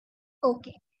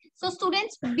Okay. So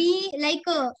students, be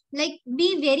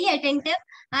be very attentive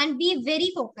and be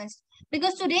very focused,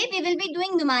 because today we will be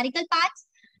doing numerical parts.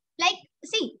 Like,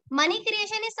 see, money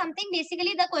creation is something,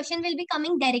 basically the question will be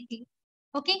coming directly.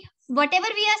 Okay. Whatever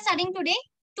we are studying today,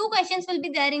 2 questions will be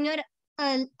there in your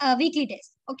weekly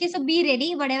test. Okay. So be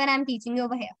ready, whatever I'm teaching you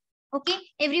over here. Okay.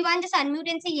 Everyone just unmute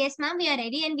and say, yes, ma'am, we are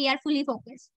ready and we are fully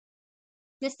focused.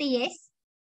 Just say yes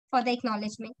for the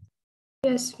acknowledgement.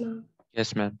 Yes, ma'am.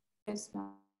 Yes, ma'am. Yes,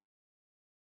 ma'am.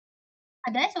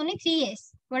 Others, only 3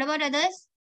 yes. What about others?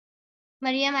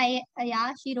 Mariam,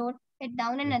 yeah, she wrote it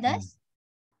down. And others?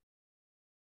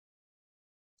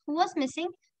 Who was missing?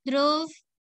 Dhruv,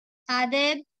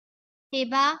 Adib,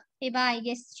 Heba. Heba, I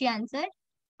guess she answered.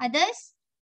 Others?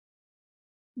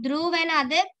 Dhruv and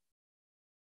Adib?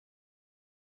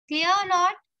 Clear or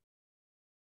not?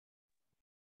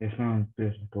 Yes, ma'am.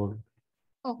 Yes, told.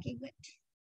 Okay, good.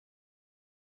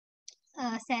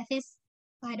 Saif is,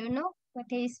 I don't know what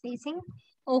he is facing.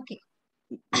 Okay.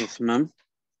 Yes, ma'am.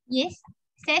 Yes.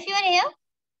 Saif, you are here?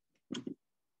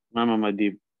 Ma'am,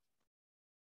 Amadip.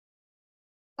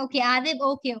 Okay, Adib.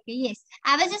 Okay, yes.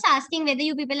 I was just asking whether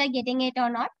you people are getting it or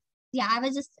not. Yeah, I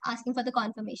was just asking for the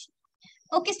confirmation.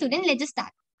 Okay, student, let's just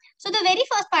start. So the very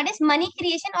first part is money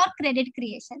creation or credit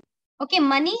creation. Okay,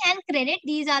 money and credit,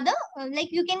 these are the,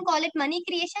 you can call it money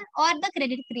creation or the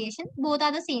credit creation. Both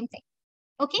are the same thing.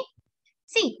 Okay.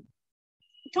 See,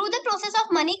 through the process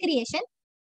of money creation,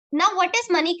 now what is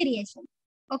money creation?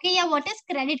 Okay, yeah, what is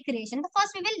credit creation?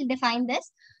 First, we will define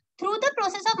this. Through the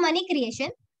process of money creation,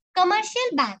 commercial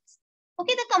banks.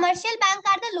 Okay, the commercial bank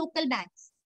are the local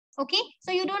banks. Okay,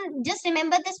 so you don't just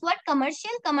remember this word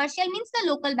commercial. Commercial means the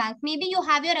local bank. Maybe you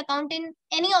have your account in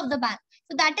any of the bank.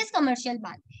 So that is commercial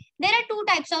bank. There are 2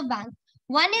 types of bank.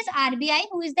 One is RBI,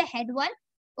 who is the head one.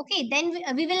 Okay, then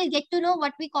we will get to know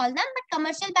what we call them. But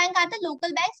commercial bank are the local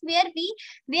banks where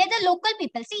the local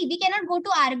people. See, we cannot go to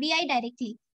RBI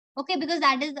directly. Okay, because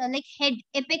that is like head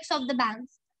apex of the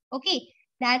banks. Okay,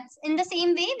 that's in the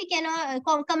same way we cannot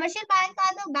commercial bank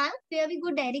are the bank where we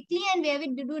go directly and where we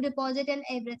do deposit and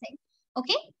everything.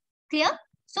 Okay, clear?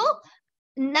 So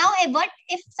now what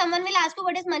if someone will ask you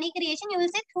what is money creation, you will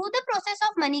say through the process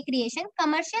of money creation,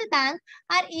 commercial banks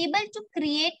are able to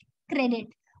create credit,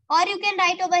 or you can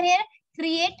write over here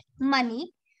create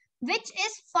money which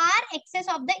is far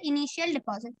excess of the initial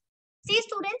deposit. See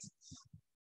students,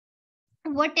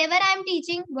 whatever I'm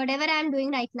teaching, whatever I'm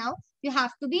doing right now, you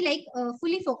have to be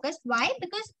fully focused. Why?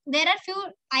 Because there are few,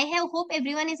 I have hope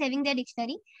everyone is having their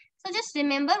dictionary. So just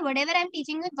remember whatever I'm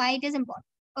teaching you, why it is important.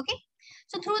 Okay.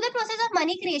 So through the process of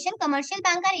money creation, commercial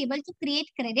banks are able to create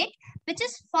credit, which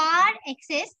is far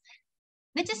excess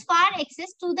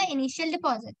to the initial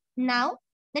deposit. Now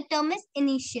the term is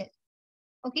initial.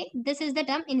 Okay. This is the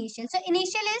term initial. So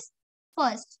initial is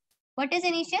first. What is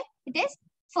initial? It is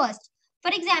first.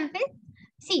 For example,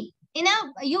 see,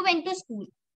 you went to school.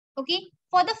 Okay.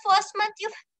 For the first month, you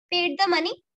paid the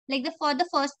money, for the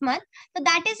first month. So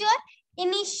that is your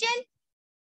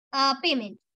initial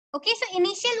payment. Okay. So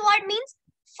initial word means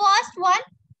first one,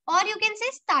 or you can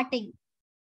say starting.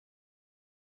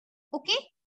 Okay.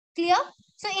 Clear?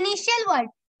 So initial word.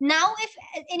 Now, if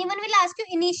anyone will ask you,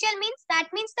 initial means, that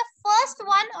means the first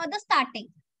one or the starting.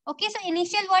 Okay. So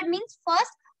initial word means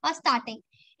first or starting.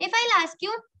 If I'll ask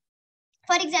you,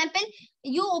 for example,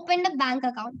 you opened a bank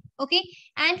account, okay,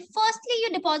 and firstly you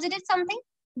deposited something,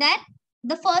 that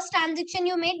the first transaction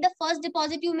you made, the first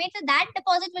deposit you made, so that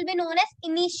deposit will be known as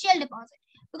initial deposit,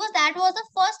 because that was the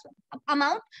first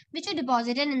amount which you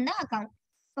deposited in the account.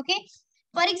 Okay.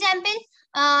 For example,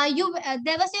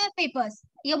 there was your papers,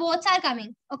 your boards are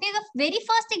coming. Okay, the very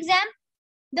first exam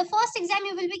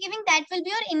you will be giving, that will be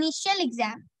your initial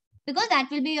exam, because that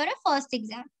will be your first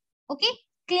exam. Okay.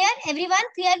 Clear? Everyone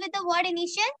clear with the word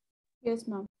initial? Yes,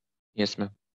 ma'am. Yes, ma'am.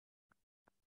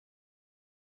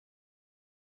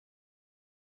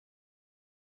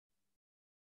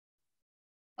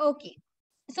 Okay.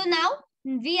 So now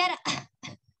we are,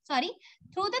 sorry,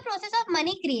 through the process of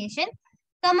money creation,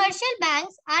 commercial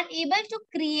banks are able to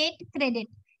create credit.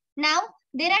 Now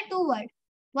there are 2 words.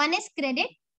 One is credit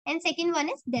and second one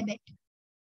is debit.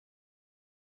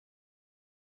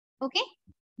 Okay.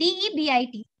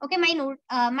 DEBIT. Okay.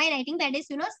 My writing pad is,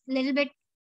 little bit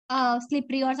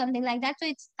slippery or something like that. So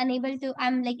it's unable to,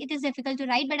 it is difficult to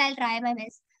write, but I'll try my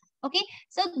best. Okay.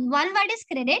 So one word is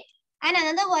credit and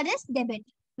another word is debit,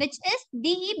 which is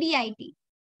DEBIT.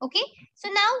 Okay. So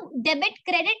now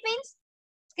credit means,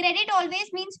 credit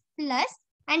always means plus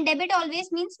and debit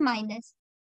always means minus.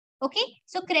 Okay.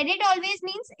 So credit always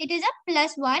means it is a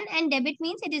 +1 and debit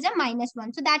means it is a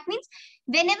 -1. So that means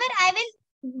whenever I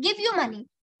will give you money,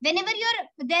 Whenever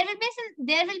there will be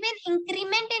an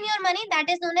increment in your money, that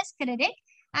is known as credit.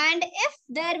 And if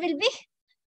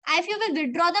you will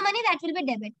withdraw the money, that will be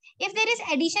debit. If there is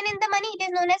addition in the money, it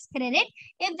is known as credit.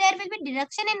 If there will be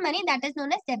deduction in money, that is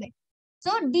known as debit.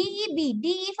 So DEB,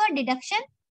 DE for deduction,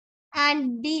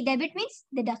 and the debit means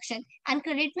deduction, and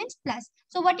credit means plus.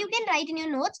 So what you can write in your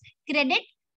notes, credit,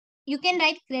 you can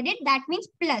write credit, that means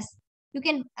plus. You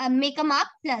can make a mark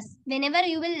plus. Whenever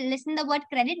you will listen the word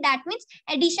credit, that means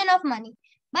addition of money.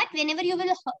 But whenever you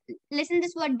will listen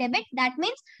this word debit, that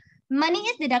means money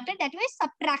is deducted, that means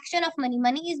subtraction of money.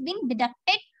 Money is being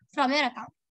deducted from your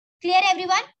account. Clear,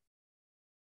 everyone?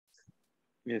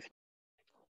 Yes.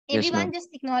 Everyone, ma'am. just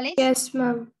acknowledge. Yes,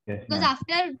 ma'am. Yes, Because ma'am.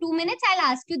 after 2 minutes, I'll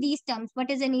ask you these terms. What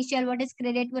is initial? What is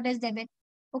credit? What is debit?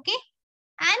 Okay.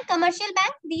 And commercial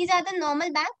bank, these are the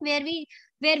normal bank where we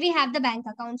have the bank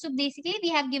account. So basically, we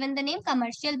have given the name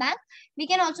commercial bank. We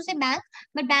can also say bank,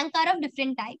 but bank are of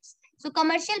different types. So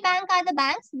commercial bank are the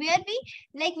banks where we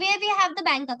have the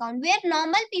bank account, where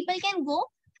normal people can go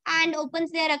and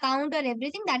opens their account or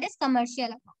everything. That is commercial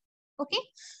account. Okay.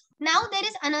 Now there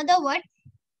is another word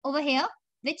over here,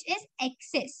 which is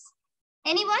excess.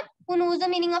 Anyone who knows the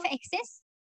meaning of excess?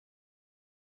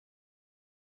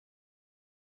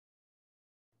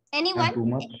 Anyone? And too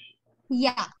much.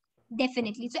 Yeah,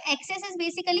 definitely. So excess is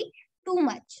basically too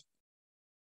much.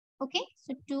 Okay,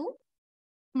 so too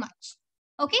much.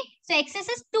 Okay, so excess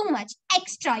is too much.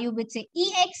 Extra, you would say.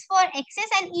 EX for excess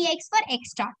and EX for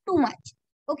extra. Too much.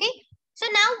 Okay, so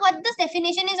now what this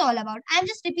definition is all about. I'm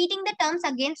just repeating the terms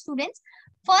again, students.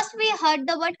 First, we heard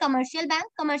the word commercial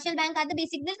bank. Commercial bank are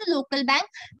basically the local bank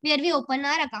where we open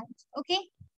our accounts. Okay,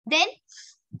 then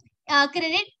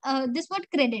credit, this word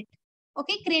credit.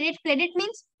 Okay, credit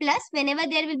means plus. Whenever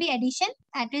there will be addition,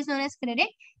 that is known as credit.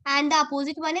 And the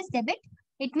opposite one is debit.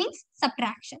 It means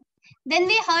subtraction. Then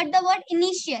we heard the word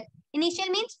initial. Initial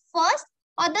means first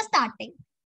or the starting.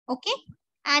 Okay,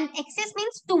 and excess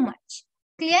means too much.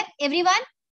 Clear, everyone?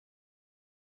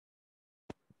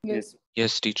 Yes.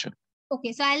 Yes, teacher.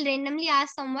 Okay, so I'll randomly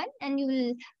ask someone and you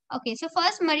will. Okay, so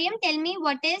first, Mariam, tell me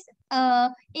what is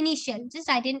initial. Just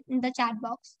write it in the chat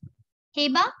box.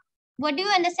 Heba, what do you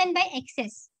understand by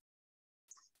excess?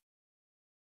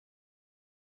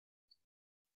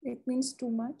 It means too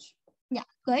much. Yeah,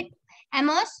 good.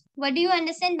 Amos, what do you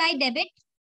understand by debit?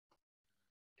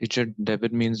 Teacher,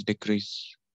 debit means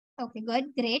decrease. Okay,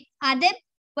 good, great. Adib,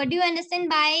 what do you understand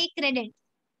by credit?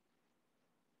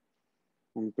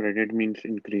 Credit means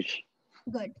increase.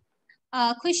 Good.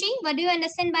 Khushi, what do you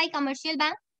understand by commercial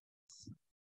bank?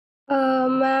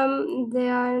 Ma'am, they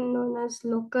are known as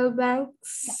local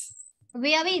banks.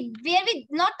 Where we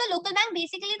not the local bank,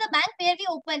 basically the bank where we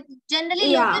open.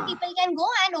 Generally, Yeah. local people can go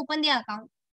and open their account.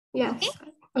 Yes. Okay.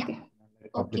 Okay.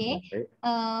 Public Okay. bank,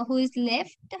 right? Who is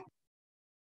left?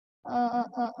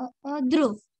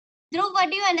 Dhruv. Dhruv, what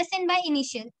do you understand by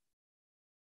initial?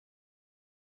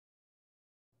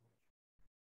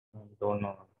 Don't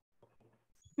know.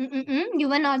 You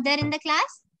were not there in the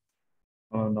class?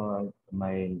 Oh no,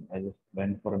 I just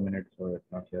went for a minute, so it's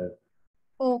not here.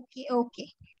 Okay.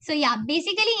 So yeah,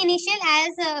 basically initial,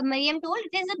 as Mariam told,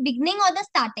 it is the beginning or the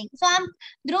starting. So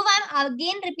Dhruv, I'm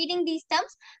again repeating these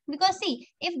terms because see,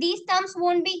 if these terms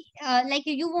won't be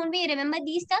you won't be remember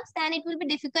these terms, then it will be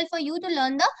difficult for you to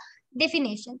learn the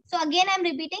definition. So again, I'm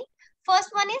repeating.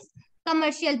 First one is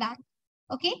commercial bank.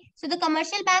 Okay, so the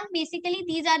commercial bank, basically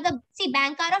these are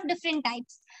bank are of different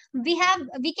types. We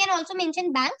can also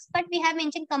mention banks, but we have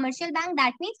mentioned commercial bank.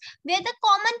 That means where the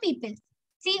common people,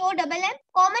 COMM,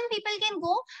 common people can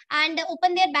go and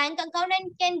open their bank account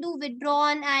and can do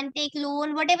withdrawn and take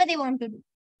loan, whatever they want to do.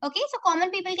 Okay, so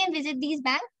common people can visit these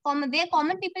banks. Where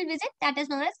common people visit, that is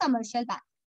known as commercial bank.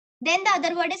 Then the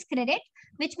other word is credit,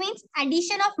 which means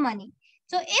addition of money.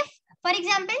 So if, for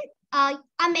example, a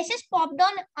message popped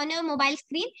on your mobile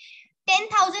screen,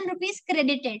 10,000 rupees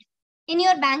credited in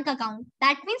your bank account.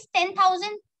 That means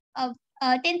 10,000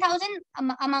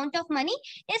 amount of money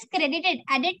is credited,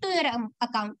 added to your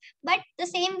account. But the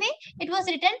same way, it was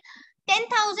written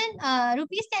 10,000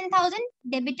 rupees, 10,000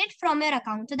 debited from your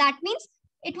account. So that means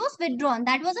it was withdrawn.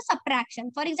 That was a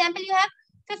subtraction. For example, you have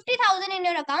 50,000 in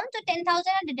your account, so 10,000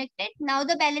 are deducted. Now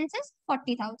the balance is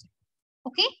 40,000.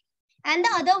 Okay. And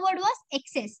the other word was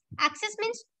excess. Excess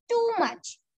means too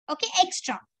much. Okay,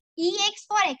 extra. EX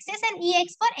for excess and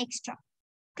EX for extra.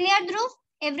 Clear, Dhruv?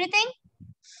 Everything?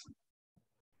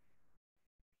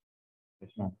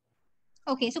 Yes, ma'am.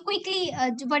 Okay, so quickly,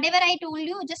 whatever I told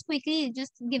you, just quickly,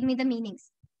 just give me the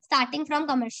meanings. Starting from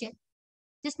commercial.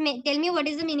 Just tell me what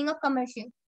is the meaning of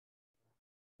commercial.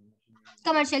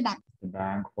 Commercial bank. The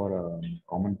bank for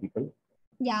common people.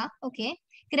 Yeah. Okay.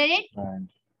 Credit. And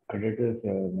credit is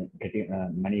getting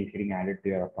money is getting added to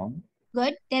your account.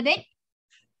 Good. Debit.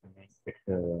 It's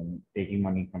taking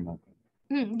money from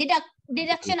account.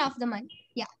 Deduction of the money.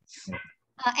 Yeah. Yes.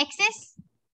 Excess.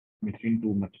 Between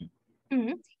too much.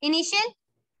 Initial.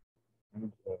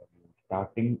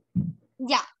 Starting.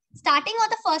 Yeah. Starting or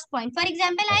the first point. For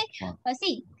example, First one.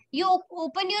 see, you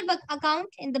open your account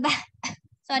in the bank.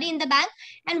 Sorry, in the bank,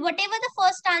 and whatever the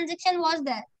first transaction was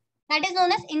there, that is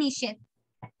known as initial.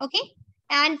 Okay.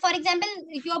 And for example,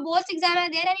 if your board's exam are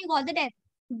there and you got the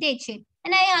date sheet,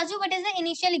 and I asked you what is the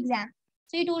initial exam,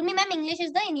 so you told me, ma'am, English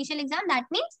is the initial exam. That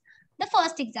means the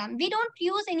first exam. We don't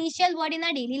use initial word in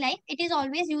our daily life. It is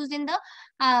always used in the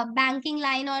banking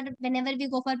line or whenever we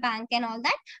go for bank and all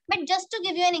that. But just to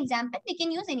give you an example, we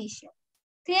can use initial.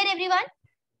 Clear, everyone?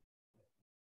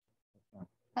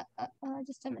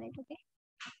 Just a minute, okay.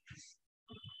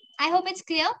 I hope it's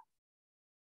clear.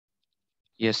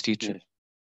 Yes, teacher. Yes.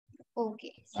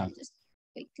 Okay, so I'll just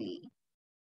quickly.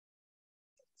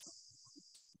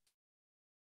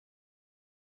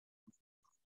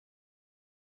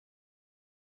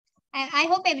 I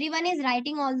hope everyone is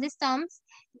writing all these terms.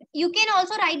 You can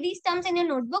also write these terms in your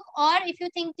notebook, or if you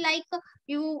think like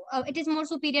it is more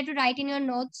superior to write in your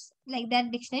notes like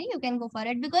that dictionary, you can go for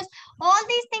it, because all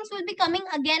these things will be coming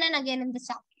again and again in the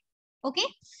chapter. Okay,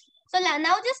 so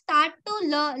now just start to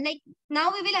learn. Like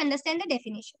now we will understand the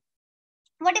definition.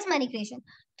 What is money creation?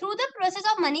 Through the process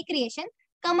of money creation,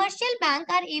 commercial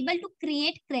banks are able to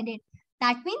create credit.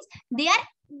 That means they are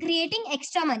creating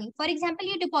extra money. For example,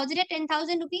 you deposited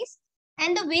 10,000 rupees,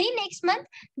 and the very next month,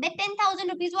 that 10,000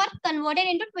 rupees were converted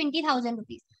into 20,000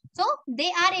 rupees. So they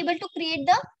are able to create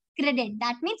the credit.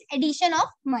 That means addition of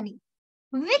money,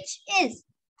 which is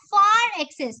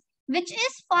which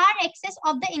is far excess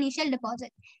of the initial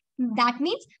deposit. That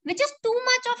means which is too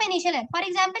much of initial. For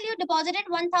example, you deposited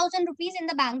 1,000 rupees in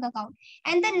the bank account,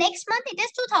 and the next month it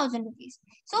is 2,000 rupees.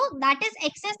 So that is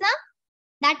excess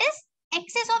now. That is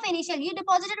excess of initial. You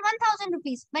deposited 1,000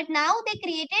 rupees, but now they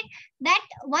created that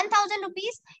 1,000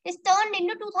 rupees is turned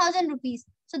into 2,000 rupees.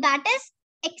 So that is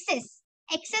excess.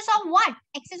 Excess of what?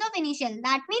 Excess of initial.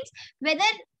 That means whether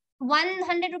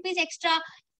 100 rupees extra,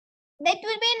 that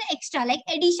will be an extra, like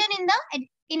addition in the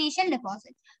initial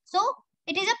deposit. So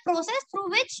it is a process through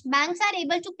which banks are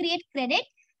able to create credit,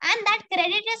 and that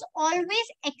credit is always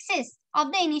excess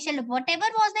of the initial deposit. Whatever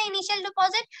was the initial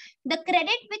deposit, the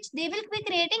credit which they will be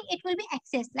creating, it will be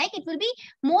excess, like it will be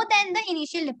more than the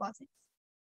initial deposit.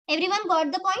 Everyone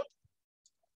got the point?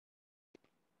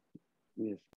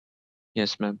 Yes.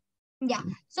 Yes, ma'am. Yeah.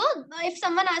 So if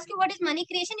someone asks you what is money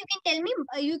creation, you can tell me,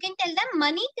 you can tell them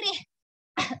money creation.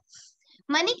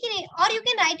 Or you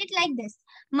can write it like this.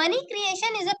 Money creation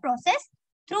is a process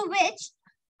through which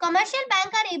commercial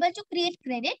banks are able to create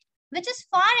credit, which is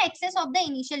far excess of the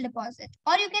initial deposit.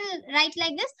 Or you can write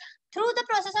like this. Through the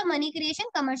process of money creation,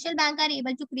 commercial banks are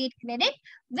able to create credit,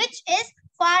 which is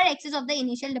far excess of the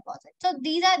initial deposit. So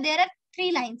there are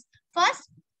three lines. First,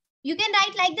 you can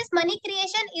write like this. Money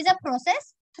creation is a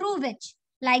process through which,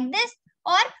 like this,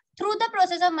 or through the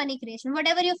process of money creation,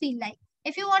 whatever you feel like.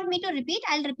 If you want me to repeat,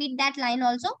 I'll repeat that line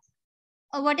also.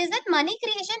 What is that? Money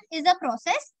creation is a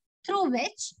process through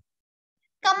which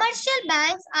commercial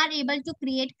banks are able to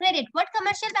create credit. What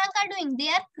commercial banks are doing? They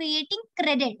are creating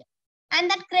credit.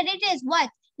 And that credit is what?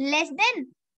 Less than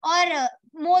or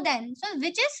more than. So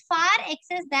which is far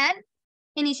excess than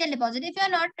initial deposit. If you are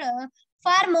not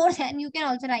far more than, you can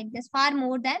also write this. Far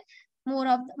more than,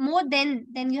 more than,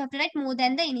 then you have to write more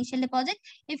than the initial deposit.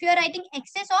 If you are writing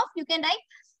excess of, you can write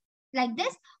like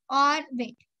this, or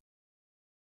wait,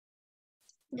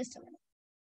 just a minute.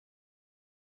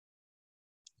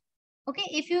 Okay,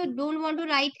 if you don't want to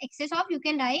write excess of, you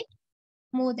can write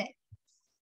more than.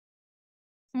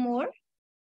 More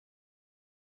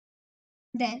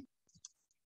than.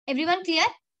 Everyone clear?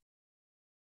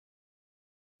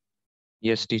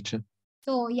 Yes, teacher.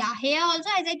 So yeah, here also,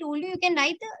 as I told you, you can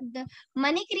write the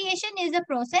money creation is a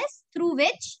process through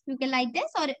which you can write this,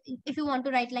 or if you want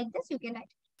to write like this, you can write.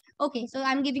 Okay, so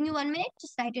I'm giving you 1 minute,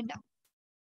 just write it down.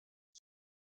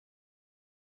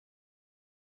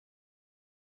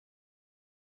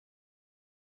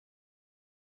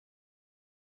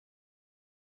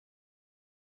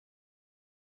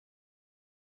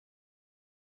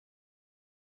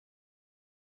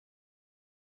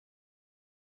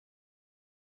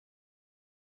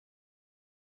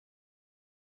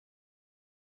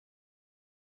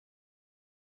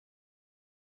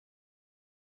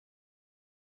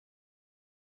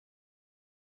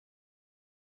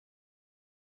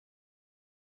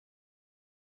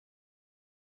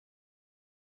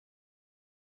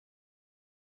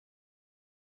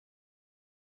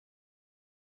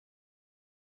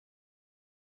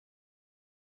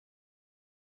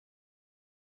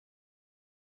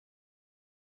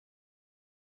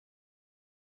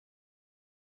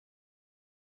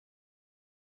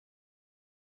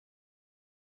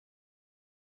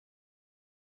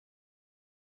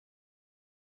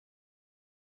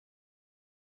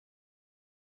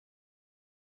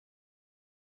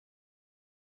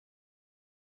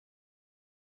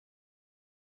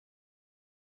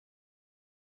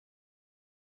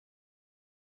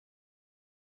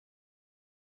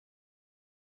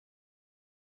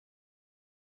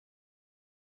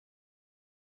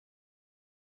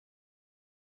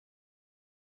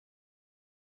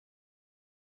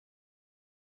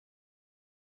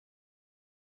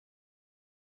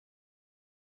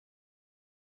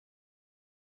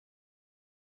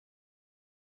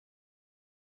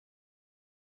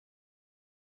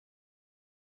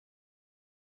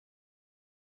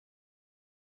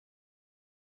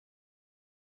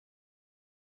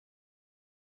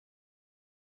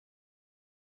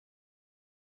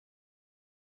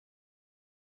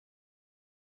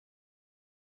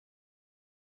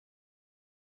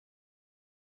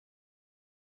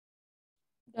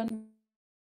 Done.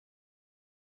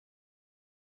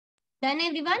 Done,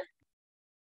 everyone?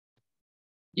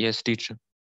 Yes, teacher.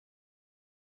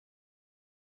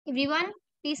 Everyone,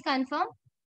 please confirm.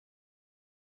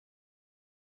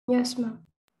 Yes, ma'am.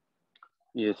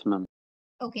 Yes, ma'am.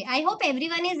 Okay, I hope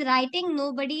everyone is writing.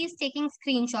 Nobody is taking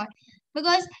screenshot.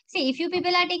 Because, see, if you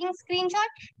people are taking screenshot,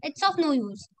 it's of no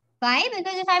use. Why?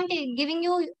 Because if I'm giving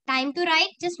you time to write,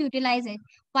 just utilize it.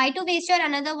 Why to waste your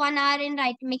another 1 hour in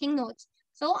making notes?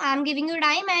 So I'm giving you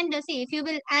time, and see if you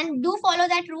will, and do follow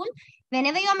that rule.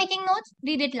 Whenever you are making notes,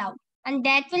 read it loud, and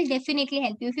that will definitely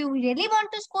help you if you really want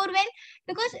to score well.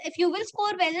 Because if you will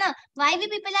score well, na, why we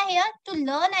people are here to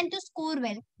learn and to score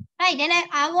well. Right, and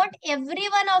I want every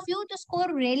one of you to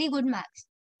score really good marks.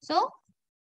 So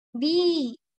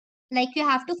be like you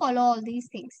have to follow all these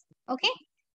things. Okay.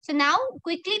 So now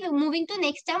quickly we're moving to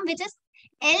next term, which is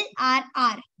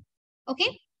LRR.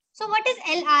 Okay. So what is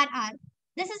LRR?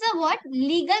 This is a what?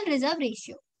 Legal reserve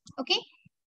ratio. Okay.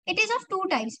 It is of two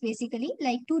types basically,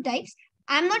 like two types.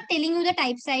 I'm not telling you the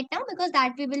types right now because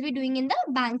that we will be doing in the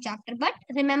bank chapter. But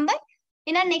remember,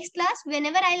 in our next class,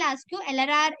 whenever I'll ask you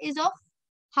LRR is of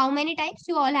how many types,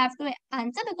 you all have to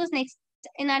answer, because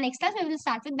in our next class we will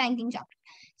start with banking chapter.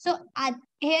 So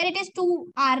here it is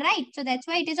 2R, right? So that's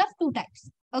why it is of two types.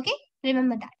 Okay,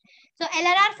 remember that. So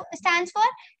LRR stands for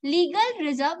legal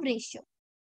reserve ratio.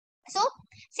 So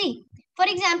see, for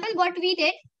example, what we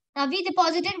did, we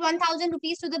deposited 1,000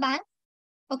 rupees to the bank.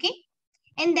 Okay,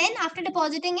 and then after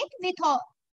depositing it, we thought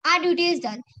our duty is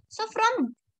done. So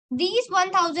from these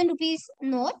 1,000 rupees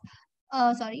note,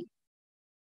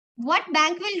 what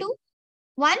bank will do?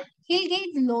 One, he'll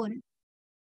give loan.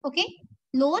 Okay,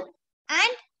 loan,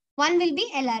 and one will be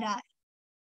LRR.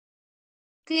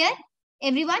 Clear,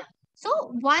 everyone? So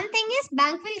one thing is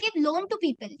bank will give loan to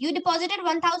people. You deposited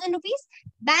 1,000 rupees.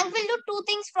 Bank will do two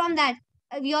things from that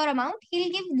your amount.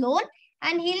 He'll give loan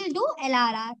and he'll do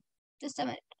LRR. Just a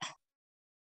minute.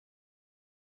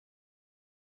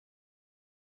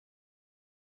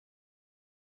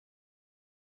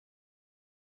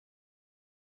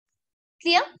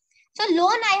 Clear? So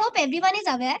loan, I hope everyone is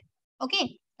aware.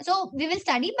 Okay. So we will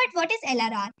study, but what is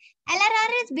LRR?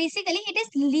 LRR is basically, it is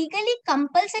legally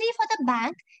compulsory for the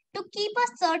bank to keep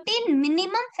a certain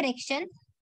minimum fraction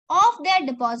of their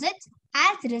deposits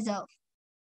as reserve.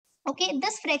 Okay,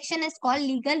 this fraction is called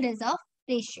legal reserve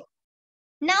ratio.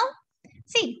 Now,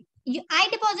 see, I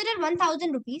deposited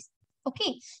 1,000 rupees.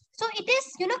 Okay, so it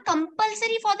is,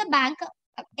 compulsory for the bank,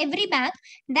 every bank,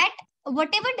 that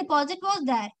whatever deposit was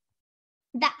there,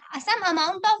 some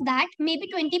amount of that, maybe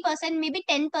 20%, maybe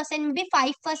 10%, maybe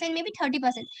 5%, maybe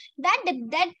 30%,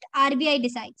 that RBI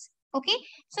decides. Okay,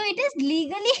 so it is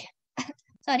legally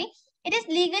sorry, it is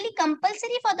legally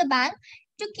compulsory for the bank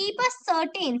to keep a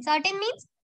certain means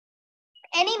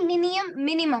any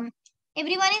minimum.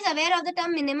 Everyone is aware of the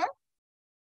term minimum?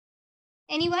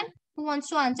 Anyone who wants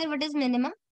to answer what is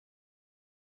minimum?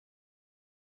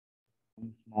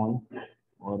 Small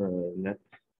or less?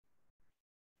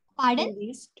 Pardon?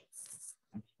 Least.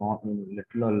 Small,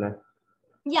 little or less?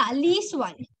 Yeah, least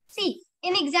one. See,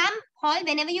 in exam hall,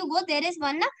 whenever you go, there is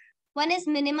one is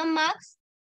minimum marks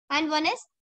and one is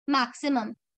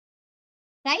maximum.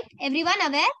 Right? Everyone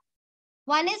aware?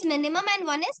 One is minimum and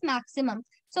one is maximum.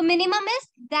 So minimum is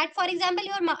that, for example,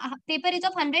 your paper is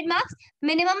of 100 marks.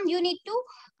 Minimum you need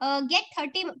to get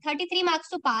 33 marks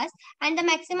to pass, and the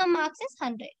maximum marks is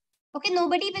 100. Okay,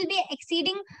 nobody will be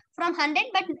exceeding from 100,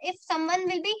 but if someone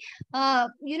will be,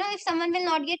 if someone will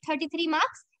not get 33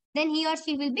 marks, then he or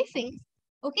she will be failed.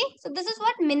 Okay, so this is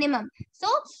what minimum. So,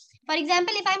 for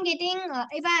example, if I'm getting,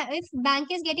 if bank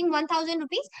is getting 1,000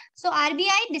 rupees, so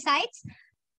RBI decides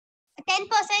 10%,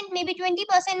 maybe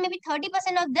 20%, maybe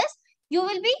 30% of this, you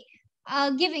will be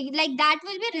giving, like that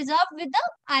will be reserved with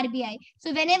the RBI.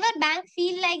 So whenever bank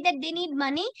feel like that they need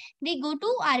money, they go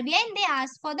to RBI and they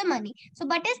ask for the money. So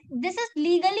this is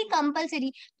legally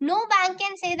compulsory. No bank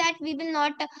can say that we will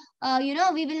not,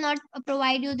 we will not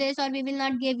provide you this, or we will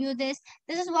not give you this.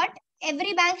 This is what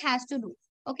every bank has to do.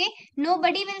 Okay,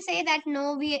 nobody will say that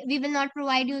no, we will not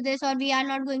provide you this, or we are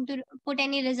not going to put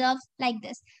any reserves like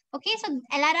this. Okay, so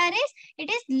LRR is,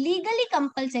 it is legally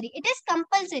compulsory. It is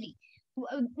compulsory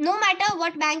no matter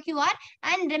what bank you are.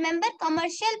 And remember,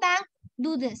 commercial bank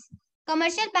do this.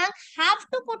 Commercial bank have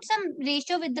to put some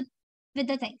ratio with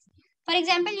the things. For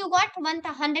example, you got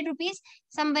 100 rupees.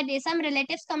 Some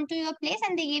relatives come to your place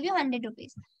and they give you 100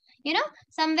 rupees.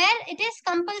 Somewhere it is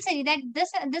compulsory that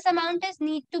this amount is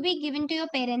need to be given to your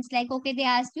parents. Like, okay, they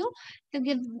ask you to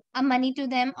give a money to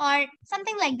them or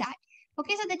something like that.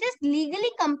 Okay, so that is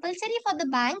legally compulsory for the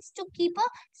banks to keep a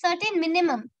certain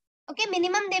minimum. Okay,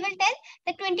 minimum they will tell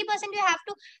that 20% you have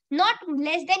to, not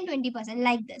less than 20%,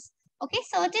 like this. Okay,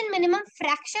 certain minimum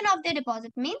fraction of their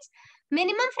deposit means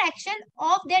minimum fraction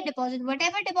of their deposit,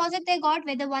 whatever deposit they got,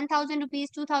 whether 1000 rupees,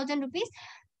 2000 rupees,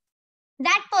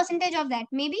 that percentage of that.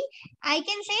 Maybe I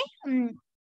can say,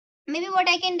 maybe what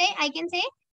I can say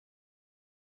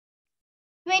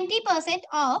 20%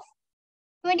 of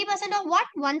 20% of what?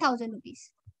 1000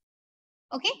 rupees.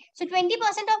 Okay, so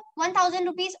 20% of 1000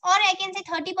 rupees, or I can say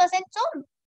 30%. So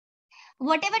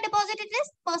whatever deposit it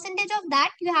is, percentage of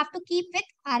that you have to keep with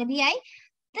RBI.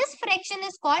 This fraction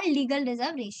is called legal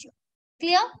reserve ratio.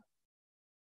 Clear?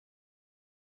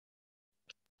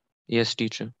 Yes,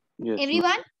 teacher.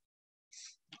 Everyone?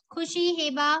 Khushi,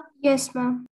 Heba, Yes,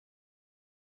 ma'am.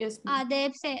 Yes, ma'am.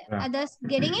 Adib, Yeah. others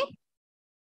getting it?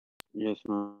 Yes,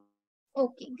 ma'am.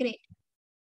 Okay, great.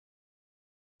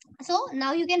 So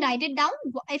now you can write it down.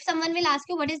 If someone will ask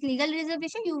you what is legal reserve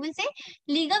ratio, you will say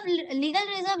legal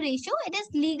reserve ratio. It is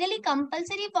legally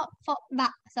compulsory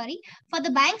for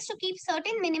the banks to keep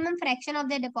certain minimum fraction of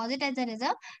their deposit as a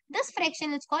reserve. This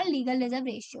fraction is called legal reserve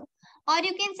ratio. Or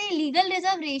you can say legal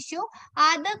reserve ratio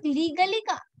are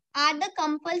the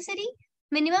compulsory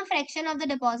minimum fraction of the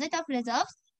deposit of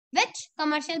reserves which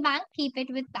commercial bank keep it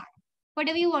with bank.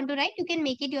 Whatever you want to write, you can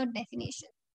make it your definition.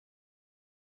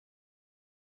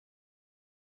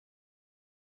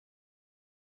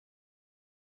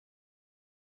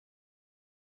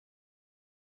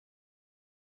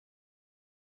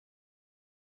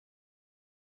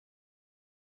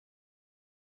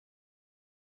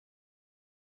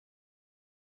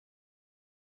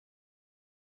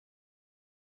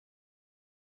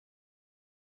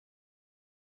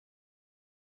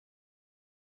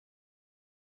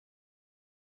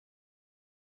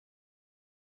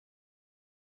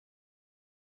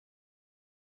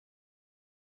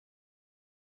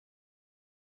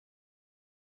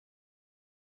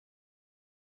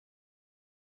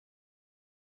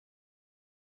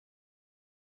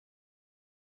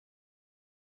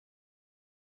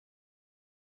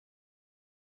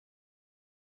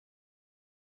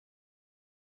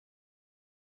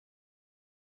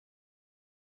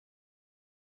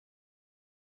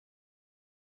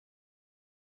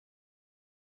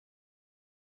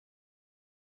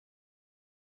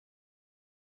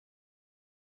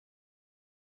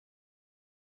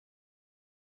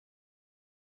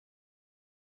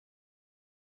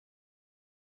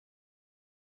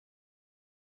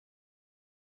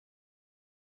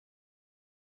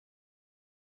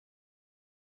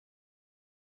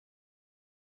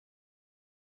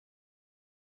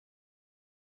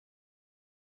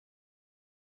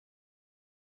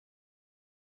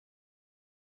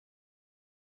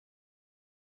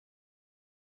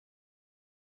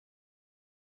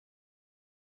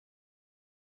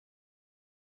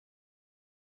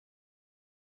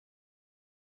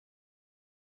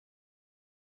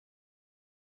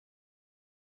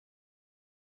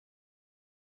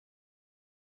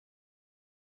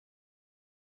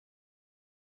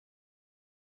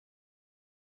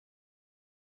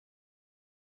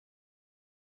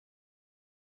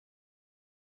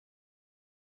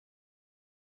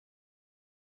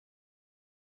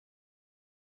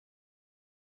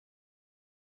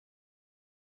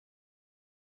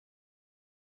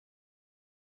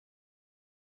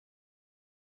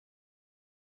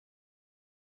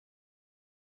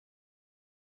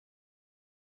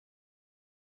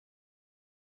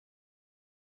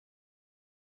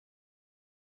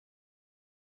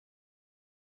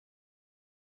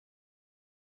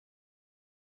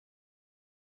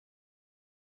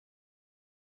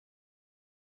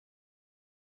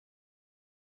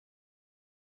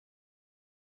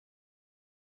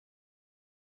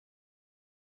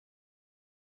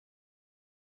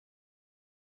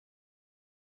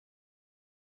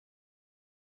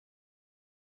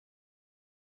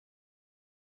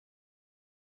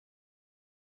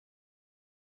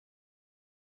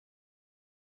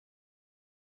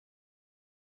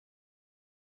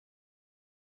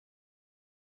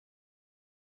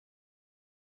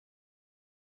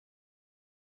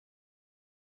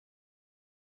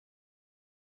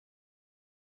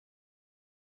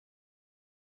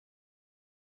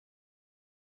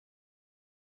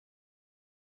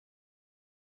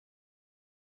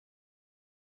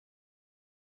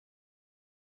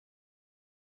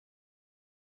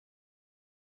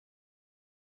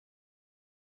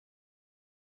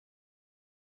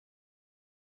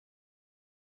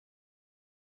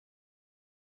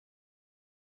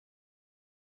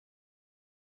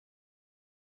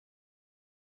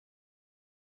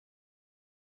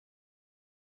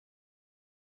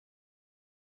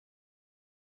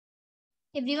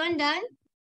 Everyone done?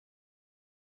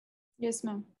 Yes,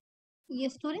 ma'am.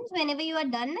 Yes, students, whenever you are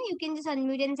done, you can just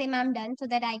unmute and say, ma'am, done, so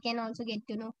that I can also get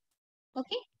to know.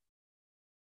 Okay?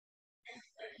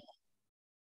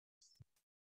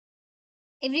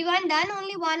 Everyone done?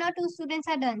 Only one or two students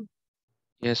are done.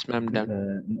 Yes, ma'am,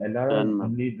 done. Ella, ma'am.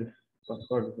 only this first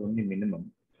part is only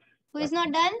minimum. Who is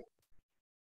not done?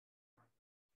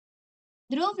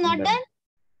 Dhruv, I'm not done. done?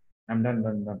 I'm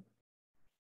done.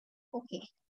 Okay.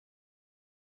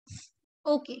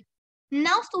 Okay.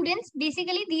 Now, students,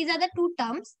 basically, these are the two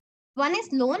terms. One is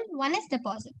loan, one is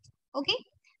deposit. Okay.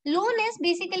 Loan is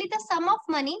basically the sum of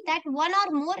money that one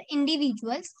or more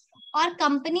individuals or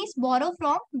companies borrow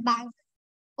from bank.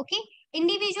 Okay.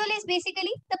 Individual is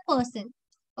basically the person.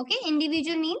 Okay.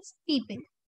 Individual means people.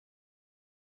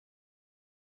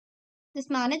 Just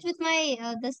manage with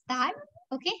my this tab.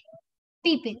 Okay.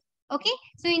 People. Okay.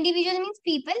 So individual means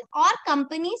people or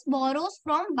companies borrows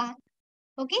from bank.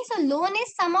 Okay. So loan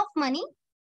is sum of money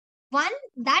one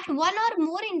or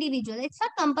more individual. It's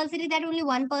not compulsory that only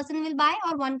one person will buy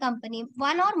or one company,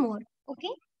 one or more. Okay.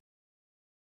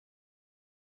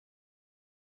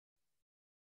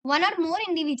 One or more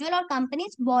individual or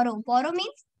companies borrow. Borrow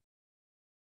means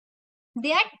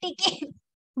they are taking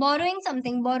borrowing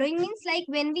something. Borrowing means like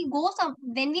when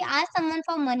we ask someone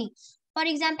for money. For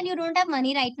example, you don't have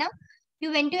money right now.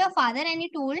 You went to your father and you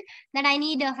told that I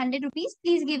need 100 rupees.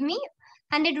 Please give me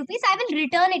 100 rupees. I will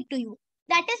return it to you.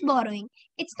 That is borrowing.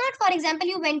 It's not, for example,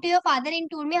 you went to your father and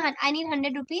told me I need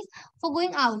 100 rupees for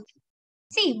going out.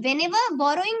 See, whenever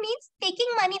borrowing means taking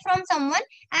money from someone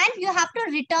and you have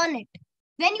to return it.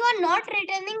 When you are not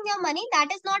returning your money, that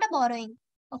is not a borrowing.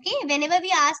 Okay, whenever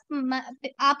we ask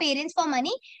our parents for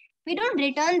money, we don't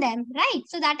return them, right?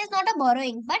 So that is not a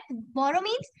borrowing. But borrow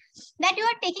means that you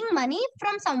are taking money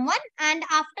from someone and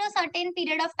after a certain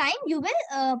period of time, you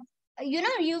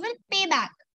will pay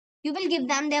back. You will give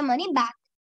them their money back.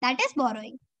 That is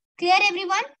borrowing. Clear,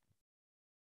 everyone?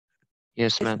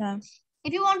 Yes, Yes, ma'am. ma'am.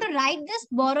 If you want to write this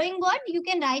borrowing word, you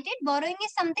can write it. Borrowing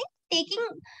is something taking.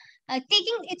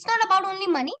 It's not about only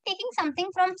money. Taking something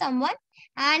from someone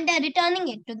and returning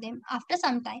it to them after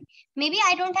some time. Maybe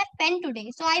I don't have pen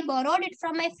today, so I borrowed it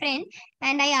from my friend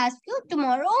and I asked you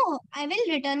tomorrow I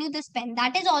will return you this pen.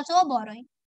 That is also a borrowing.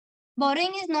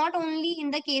 Borrowing is not only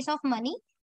in the case of money.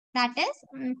 That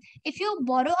is, if you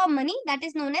borrow a money, that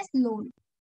is known as loan.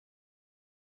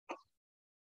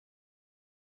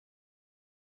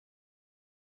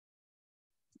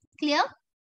 Clear,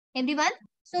 everyone?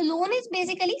 So loan is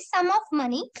basically sum of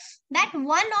money that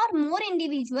one or more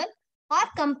individual or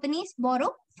companies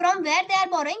borrow. From where they are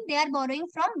borrowing? They are borrowing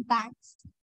from banks.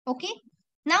 Okay.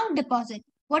 Now deposit.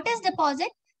 What is deposit?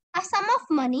 A sum of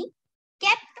money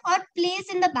kept or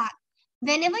placed in the bank.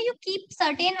 Whenever you keep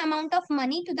certain amount of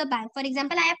money to the bank, for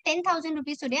example, I have 10,000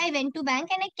 rupees today. I went to bank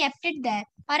and I kept it there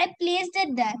or I placed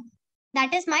it there.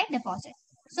 That is my deposit.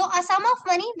 So a sum of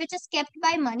money which is kept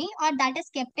by money or that is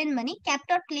kept in money, kept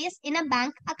or placed in a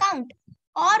bank account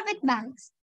or with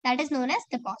banks. That is known as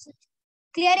deposit.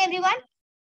 Clear, everyone?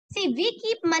 See, we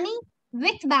keep money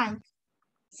with bank.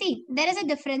 See, there is a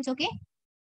difference, okay?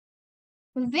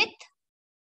 With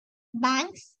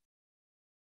banks,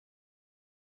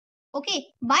 okay,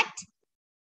 but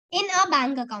in a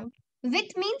bank account.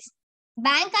 With means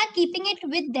bank are keeping it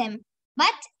with them,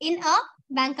 but in a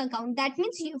bank account. That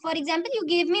means, for example, you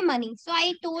gave me money. So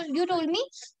you told me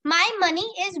my money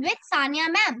is with Sanya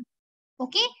ma'am.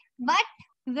 Okay, but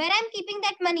where I'm keeping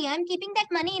that money? I'm keeping that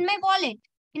money in my wallet,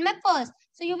 in my purse.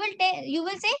 So you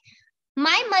will say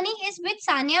my money is with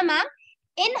Sanya ma'am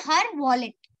in her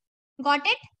wallet. Got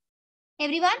it,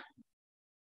 everyone?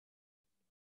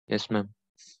 Yes, ma'am.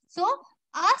 So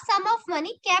a sum of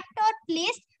money kept or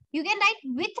placed, you can write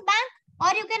with bank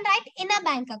or you can write in a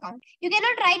bank account. You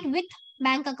cannot write with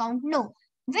bank account. No,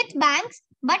 with banks,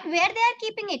 but where they are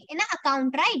keeping it? In an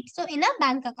account, right? So in a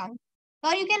bank account.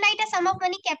 Or you can write a sum of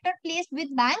money kept or placed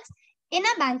with banks in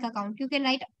a bank account. You can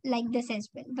write like this as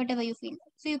well, whatever you feel.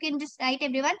 So you can just write,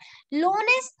 everyone. Loan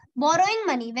is borrowing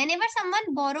money. Whenever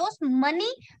someone borrows money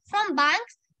from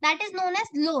banks, that is known as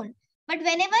loan. But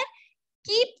whenever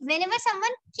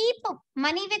someone keep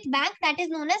money with bank, that is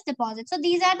known as deposit. So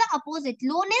these are the opposite.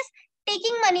 Loan is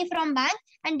taking money from bank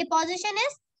and deposition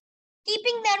is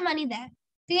keeping their money there.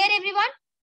 Clear, everyone?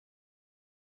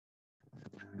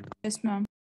 Yes, ma'am.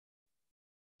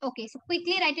 Okay, so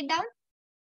quickly write it down.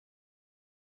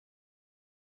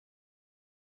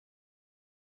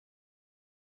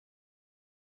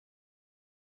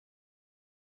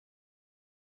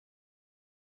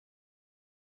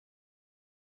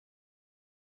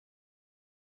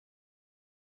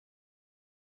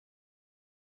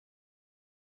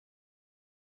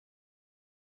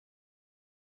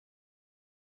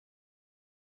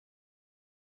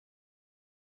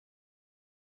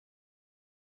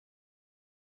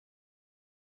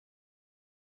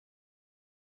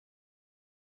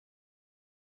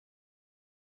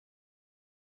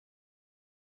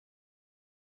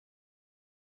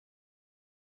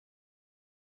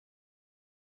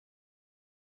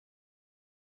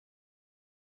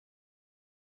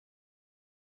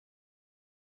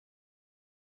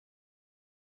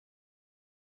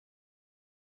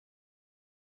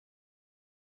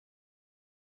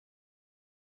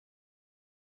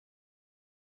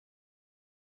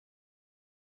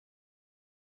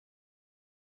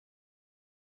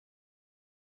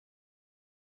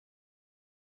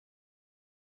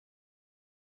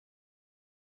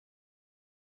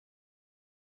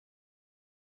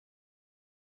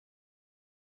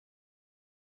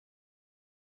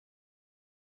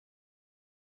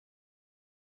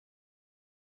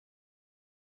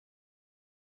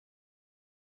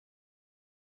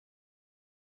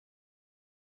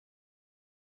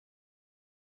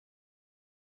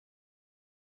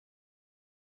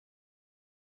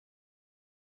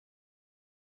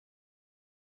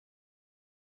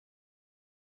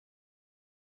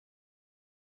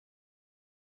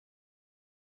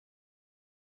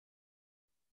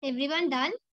 Everyone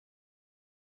done?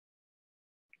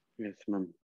 Yes, ma'am.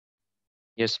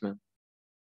 Yes, ma'am.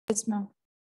 Yes, ma'am.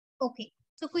 Okay.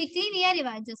 So quickly we are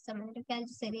revised. Just a minute. Okay, I'll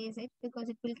just erase it because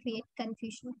it will create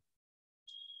confusion.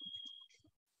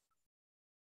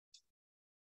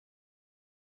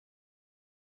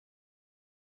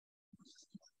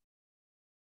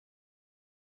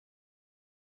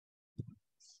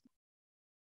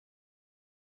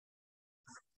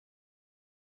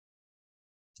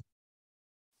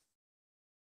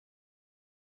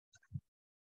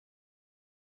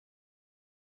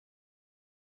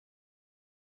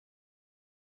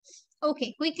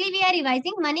 Okay, quickly we are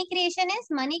revising. Money creation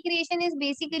is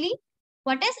basically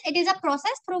what is it is a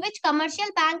process through which commercial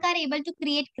bank are able to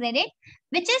create credit,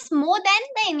 which is more than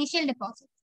the initial deposit.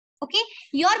 Okay,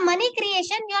 your money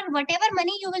creation, your whatever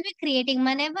money you will be creating,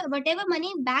 whatever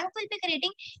money bank will be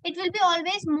creating, it will be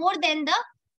always more than the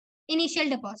initial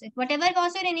deposit. Whatever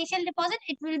was your initial deposit,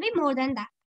 it will be more than that.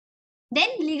 Then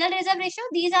legal reserve ratio,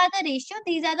 these are the ratio,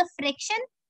 these are the fraction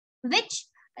which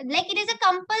like it is a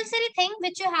compulsory thing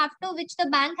which which the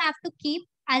bank have to keep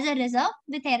as a reserve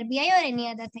with RBI or any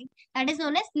other thing. That is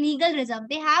known as legal reserve.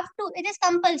 They have to, it is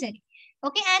compulsory.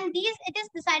 Okay, and these it is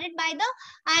decided by the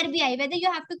RBI whether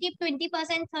you have to keep 20%,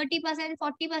 30%,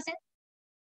 40%.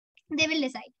 They will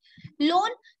decide. Loan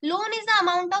is the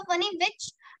amount of money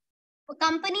which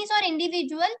companies or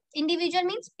individual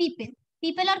means people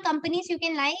or companies you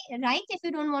can write if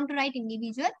you don't want to write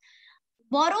individual,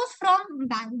 borrows from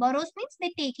bank. Borrows means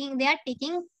they are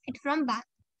taking it from bank.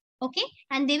 Okay,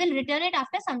 and they will return it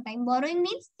after some time. Borrowing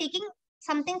means taking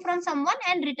something from someone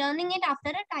and returning it after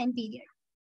a time period.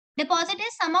 Deposit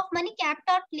is sum of money kept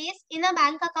or placed in a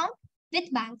bank account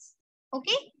with banks.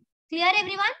 Okay, clear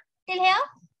everyone till here?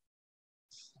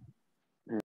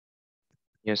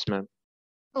 Yes, ma'am.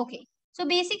 Okay, so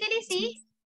basically see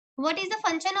what is the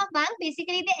function of bank.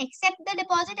 Basically they accept the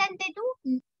deposit and they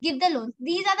do give the loan.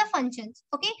 These are the functions.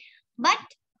 Okay, but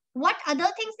what other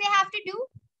things they have to do?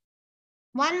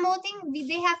 One more thing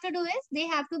they have to do is they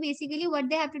have to basically what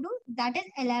they have to do, that is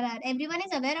LRR. Everyone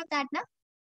is aware of that now?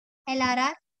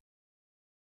 LRR,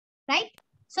 right?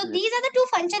 So Yes. these are the two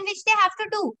functions which they have to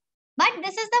do. But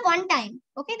this is the one time.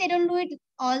 Okay, they don't do it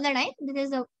all the time.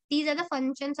 These are the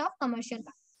functions of commercial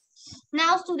bank.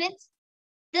 Now students,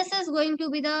 this is going to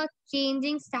be the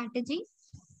changing strategy.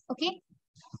 Okay.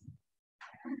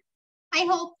 I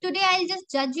hope today I'll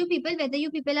just judge you people whether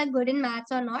you people are good in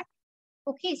maths or not.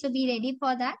 Okay, so be ready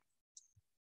for that.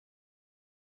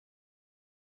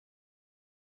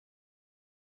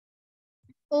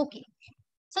 Okay.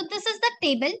 So this is the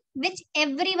table which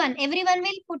everyone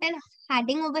will put an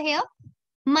heading over here.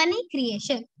 Money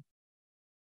creation.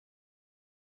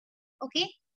 Okay.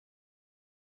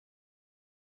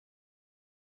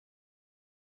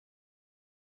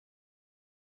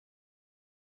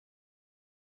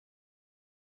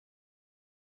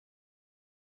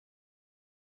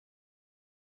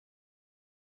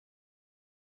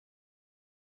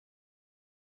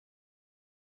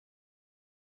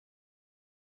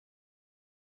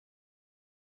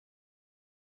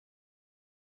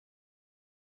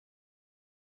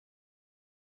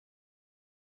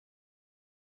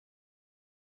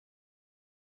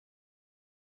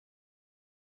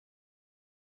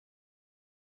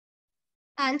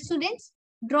 And students,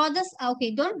 draw this.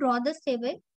 Okay, don't draw this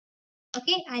table.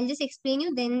 Okay, I'll just explain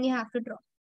you. Then you have to draw.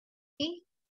 Okay.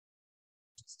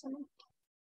 Just a minute.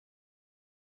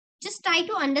 Just try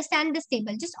to understand this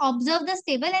table. Just observe this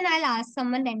table and I'll ask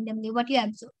someone randomly what you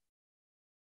observe.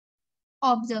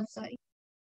 Observe, sorry.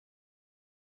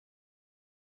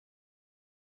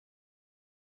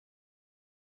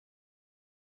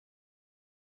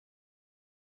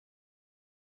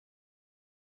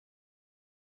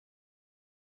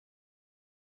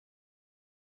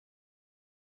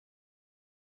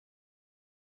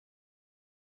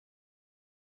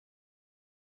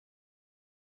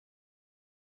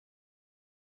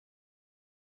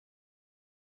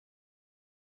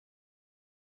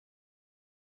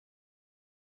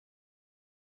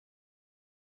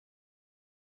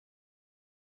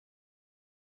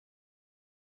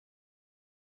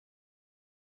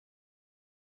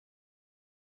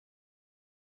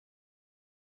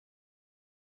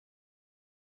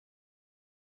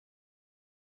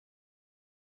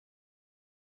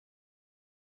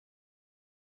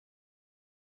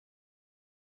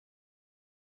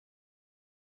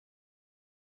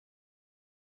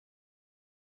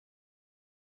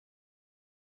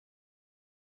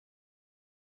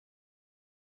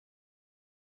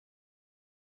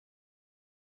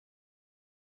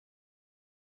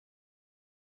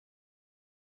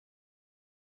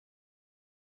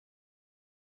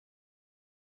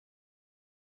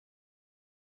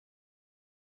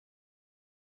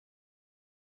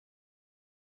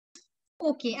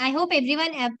 Okay, I hope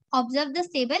everyone observed this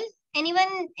table.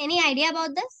 Anyone, any idea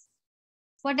about this?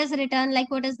 What is return? Like,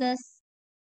 what is this?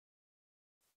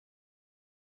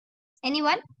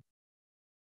 Anyone?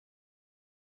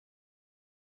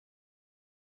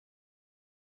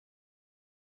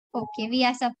 Okay, we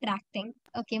are subtracting.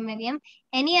 Okay, Miriam.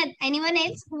 Anyone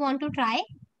else who want to try?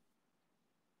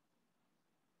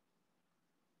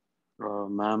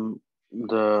 Ma'am,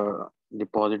 the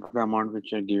deposit amount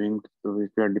which you're giving,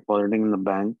 which you are depositing in the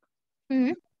bank,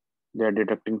 Hmm. they are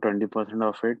deducting 20%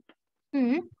 of it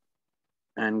Hmm.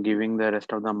 and giving the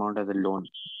rest of the amount as a loan.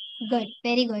 Good.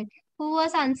 Very good. Who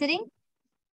was answering?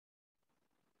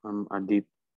 Adip.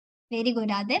 Very good,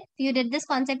 Adip. You did this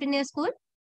concept in your school?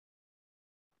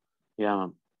 Yeah,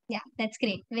 ma'am. Yeah, that's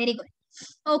great. Very good.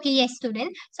 Okay, yes,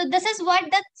 student. So this is what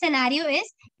the scenario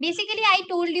is. Basically, I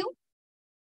told you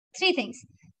three things.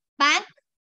 Bank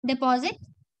deposit,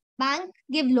 bank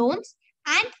give loans,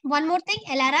 and one more thing,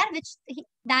 LRR,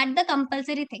 that the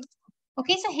compulsory thing.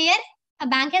 Okay, so here a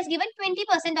bank has given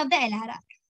 20% of the LRR.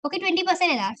 Okay,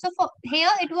 20% LRR. So for here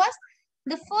it was,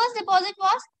 the first deposit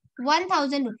was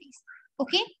 1000 rupees.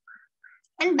 Okay,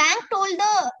 and bank told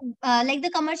the like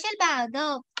the commercial bank,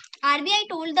 the RBI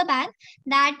told the bank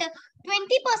that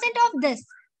 20% of this,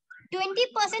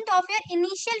 20% of your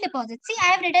initial deposit. See, I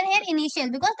have written here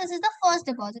initial because this is the first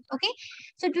deposit. Okay,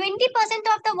 so 20%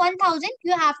 of the 1000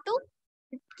 you have to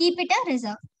keep it a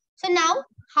reserve. So now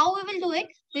how we will do it?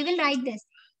 We will write this.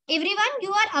 Everyone,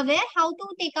 you are aware how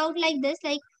to take out like this.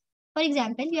 Like for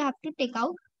example, you have to take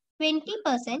out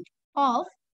 20% of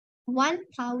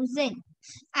 1000.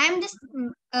 I'm just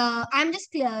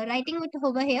writing it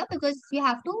over here because you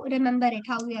have to remember it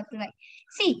how we have to write.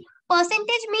 See,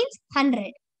 percentage means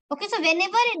 100. Okay, so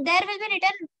whenever there will be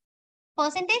written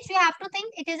percentage, you have to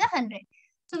think it is 100.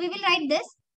 So we will write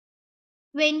this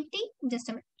 20. Just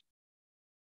a minute.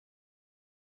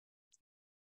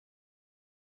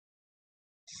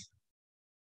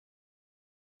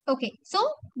 Okay, so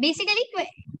basically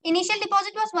initial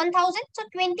deposit was 1000. So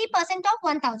 20% of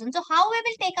 1000. So how we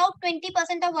will take out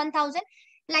 20% of 1000?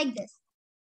 Like this.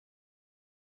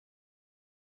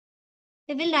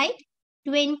 We will write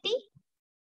 20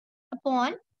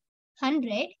 upon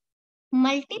 100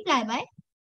 multiply by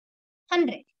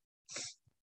 100.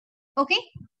 Okay,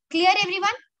 clear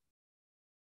everyone?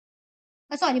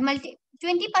 Sorry,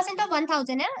 20% of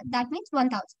 1000. That means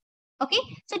 1000. Okay,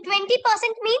 so 20%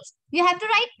 means you have to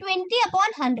write 20 upon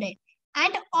 100,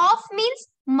 and off means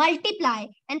multiply,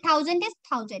 and 1000 is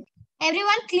 1000.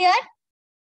 Everyone clear?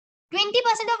 20%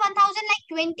 of 1000, like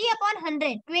 20 upon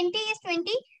 100. 20 is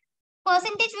 20.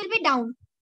 Percentage will be down.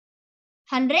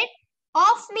 100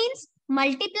 off means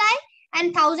multiply,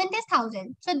 and 1000 is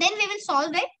 1000. So then we will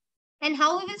solve it. And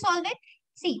how we will solve it?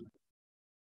 See,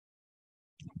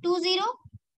 20,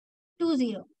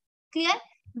 20. Clear?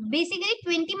 Basically,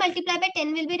 20 multiplied by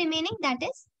 10 will be remaining. That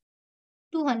is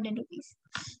 200 rupees.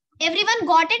 Everyone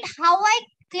got it? How I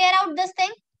clear out this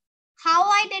thing? How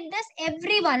I did this?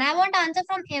 Everyone. I want answer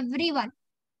from everyone.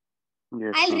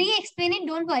 Yes, I'll ma'am. re-explain it.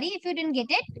 Don't worry if you didn't get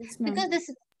it. Yes, ma'am. Because this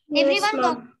Yes, everyone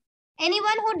got. ma'am.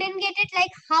 Anyone who didn't get it,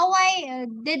 like how I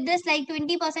did this, like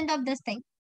 20% of this thing.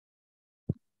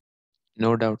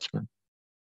 No doubts, ma'am.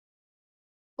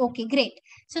 Okay, great.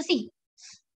 So see,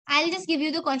 I'll just give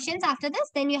you the questions after this,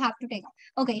 then you have to take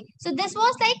out. Okay, so this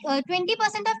was like 20%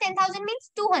 of 10,000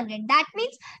 means 200. That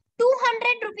means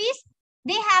 200 rupees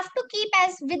they have to keep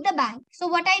as with the bank. So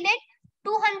what I did,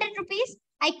 200 rupees,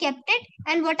 I kept it.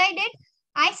 And what I did,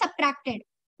 I subtracted.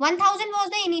 1000 was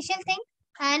the initial thing.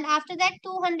 And after that,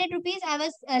 200 rupees, I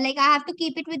was like, I have to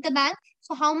keep it with the bank.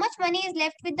 So how much money is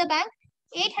left with the bank?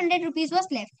 800 rupees was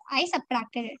left. I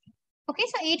subtracted it. Okay,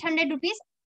 so 800 rupees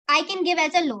I can give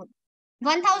as a loan.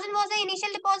 1000 was the initial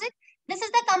deposit. This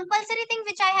is the compulsory thing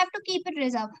which I have to keep it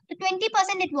reserved. So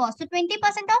 20% it was. So 20%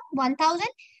 of 1000,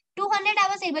 200 I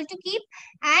was able to keep,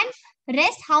 and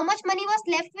rest how much money was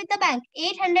left with the bank?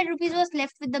 800 rupees was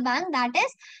left with the bank. That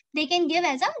is, they can give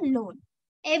as a loan.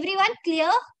 Everyone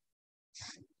clear?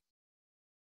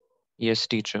 Yes,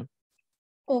 teacher.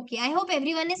 Okay, I hope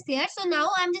everyone is clear. So now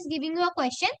I'm just giving you a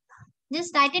question.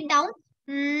 Just write it down.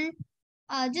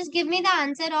 Just give me the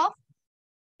answer of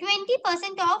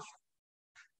 20% of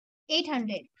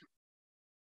 800.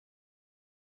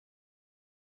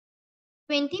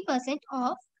 20%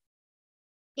 of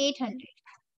 800.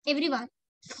 Everyone,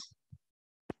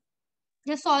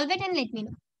 just solve it and let me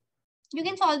know. You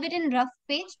can solve it in rough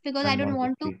page because I don't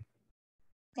want to. 150.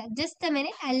 Yeah, just a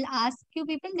minute. I'll ask you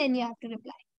people, then you have to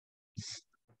reply.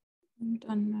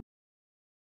 Done, ma'am.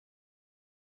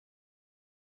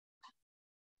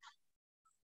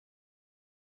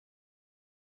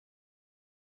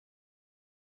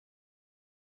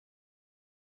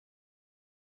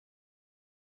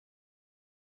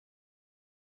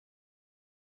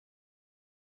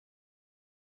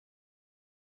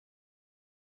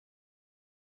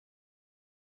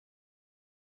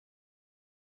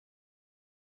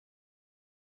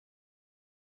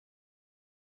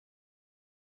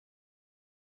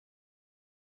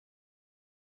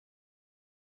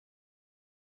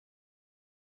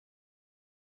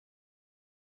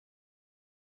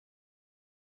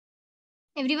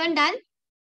 Everyone done?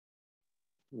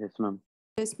 Yes, ma'am.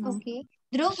 Yes, ma'am. Okay.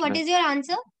 Dhruv, Yes, what ma'am. is your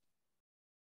answer?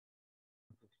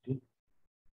 60.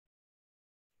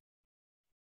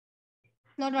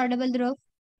 Not audible, Dhruv.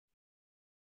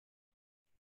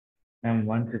 Ma'am,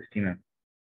 160, ma'am.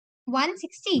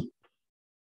 160.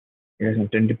 Yes, ma'am.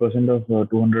 20% of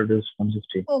 200 is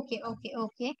 160. Okay.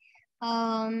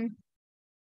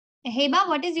 Heba,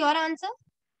 what is your answer?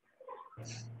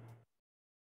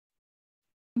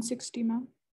 160, ma'am.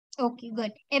 Okay,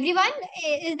 good. Everyone,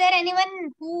 is there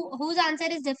anyone whose answer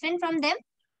is different from them?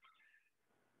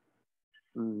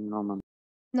 No, ma'am.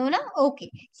 No, no? Okay.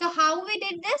 So how we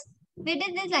did this? We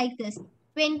did this like this.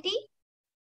 20.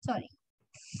 Sorry.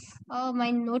 Oh,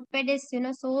 my notepad is,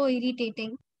 so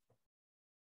irritating.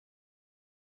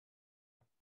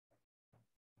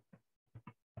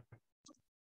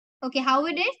 Okay, how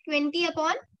we did? 20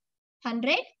 upon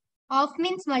 100. Off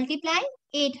means multiply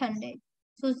 800.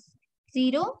 So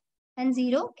 0 and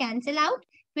 0 cancel out.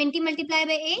 20 multiplied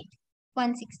by 8,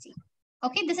 160.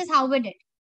 Okay, this is how we did.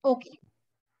 Okay,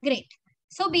 great.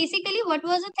 So basically, what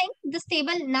was the thing? This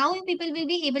table, now you people will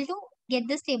be able to get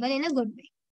this table in a good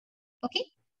way. Okay.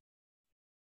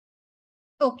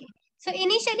 Okay. So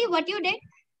initially, what you did,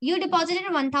 you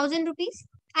deposited 1000 rupees.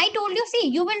 I told you, see,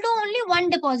 you will do only one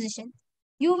deposition.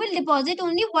 You will deposit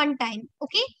only one time.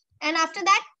 Okay. And after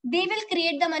that, they will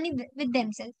create the money with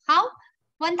themselves. How?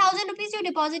 1000 rupees you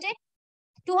deposited,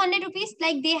 200 rupees,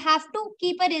 like they have to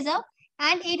keep a reserve,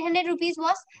 and 800 rupees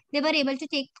was they were able to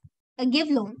take give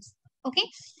loans. Okay.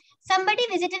 Somebody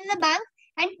visited the bank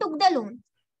and took the loan.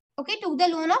 Okay, took the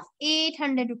loan of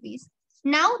 800 rupees.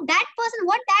 Now that person,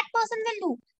 what that person will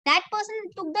do? That person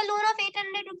took the loan of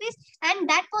 800 rupees and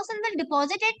that person will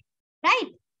deposit it,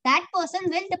 right? That person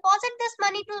will deposit this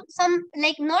money to some,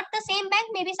 like not the same bank,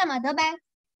 maybe some other bank,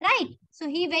 right? So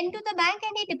he went to the bank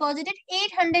and he deposited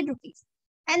 800 rupees.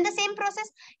 And the same process.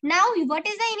 Now, what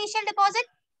is the initial deposit?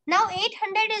 Now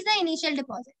 800 is the initial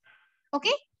deposit.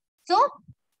 Okay. So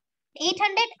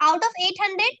 800 out of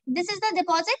 800, this is the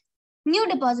deposit, new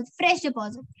deposit, fresh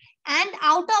deposit. And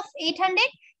out of 800,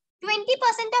 20%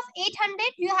 of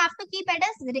 800 you have to keep it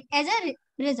as a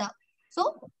reserve.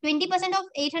 So 20% of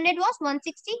 800 was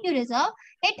 160, you reserve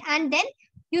it, and then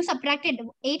you subtracted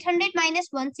 800 minus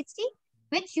 160,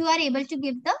 which you are able to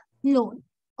give the loan.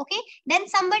 Okay, then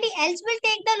somebody else will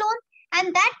take the loan,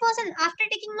 and that person, after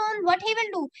taking loan, what he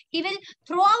will do? He will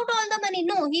throw out all the money.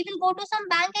 No, he will go to some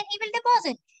bank and he will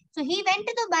deposit. So he went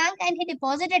to the bank and he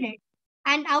deposited it.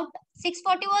 And out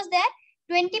 640 was there.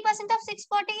 20% of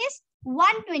 640 is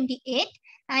 128.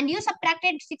 And you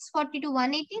subtracted 640 to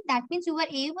 180. That means you were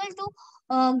able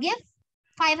to give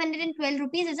 512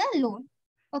 rupees as a loan.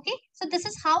 Okay. So this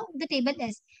is how the table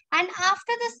is. And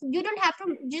after this, you don't have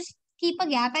to just keep a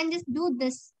gap and just do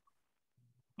this.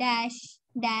 Dash,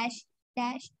 dash,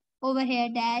 dash. Over here,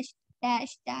 dash,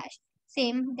 dash, dash.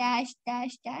 Same, dash,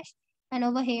 dash, dash. And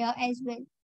over here as well,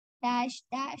 dash,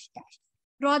 dash, dash.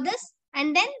 Draw this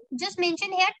and then just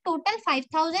mention here total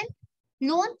 5,000,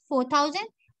 loan 4,000,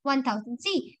 1,000.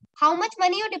 See how much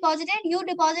money you deposited? You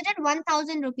deposited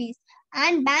 1,000 rupees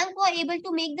and bank were able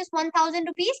to make this 1,000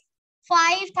 rupees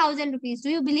 5,000 rupees. Do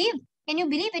you believe? Can you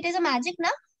believe it is a magic now?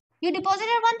 You deposited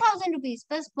 1,000 rupees.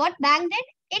 But what bank did?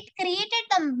 It created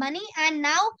the money and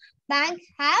now bank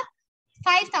have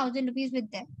 5,000 rupees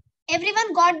with them.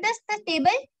 Everyone got this, the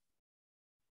table?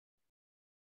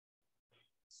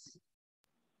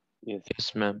 Yes.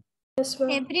 Yes, ma'am. Yes, ma'am.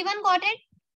 Everyone got it?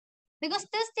 Because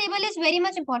this table is very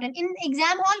much important. In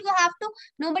exam hall, you have to,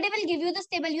 nobody will give you this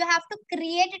table. You have to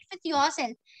create it with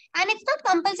yourself. And it's not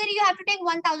compulsory you have to take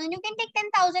 1,000. You can take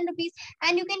 10,000 rupees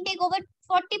and you can take over 40%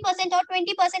 or 20%.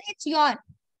 It's your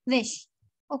wish.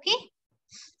 Okay.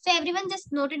 So everyone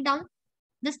just note it down.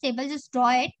 This table, just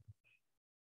draw it.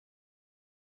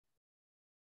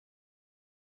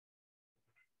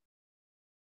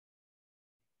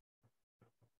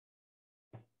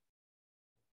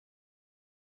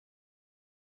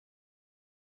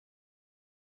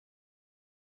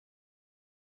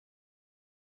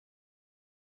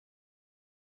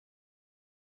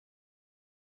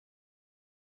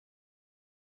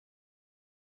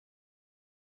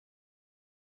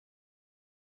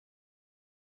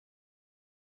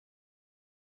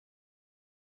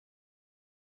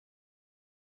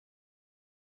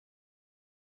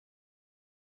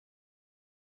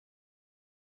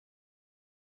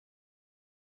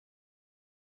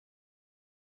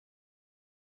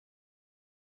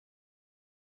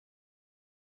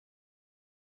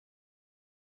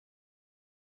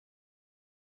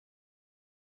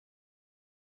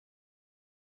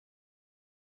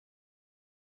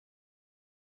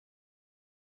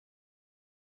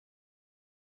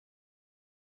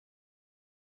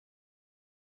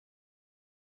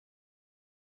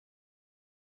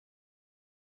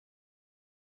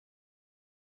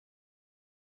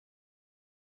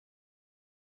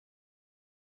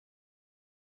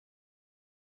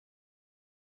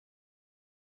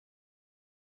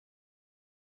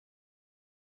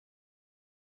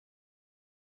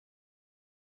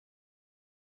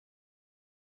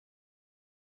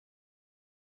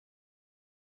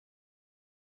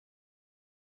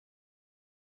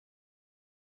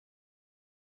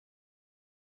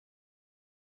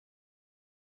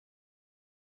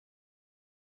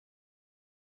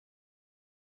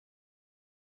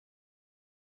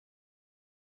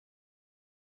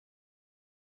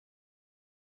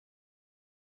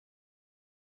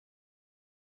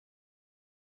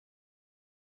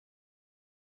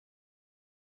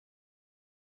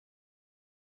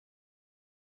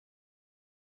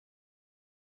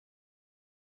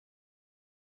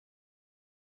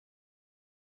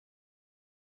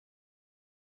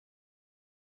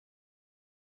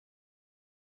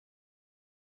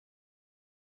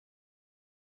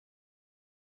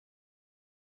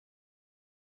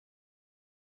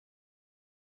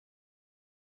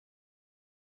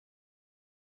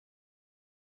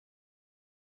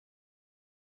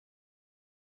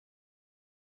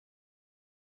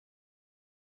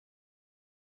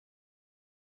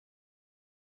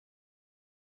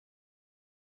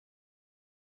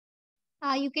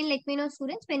 You can let me know,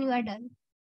 students, when you are done.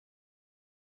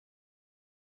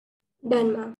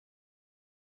 Done, ma'am.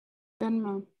 Done,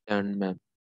 ma'am. Done, ma'am.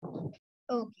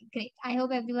 Okay, great. I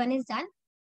hope everyone is done.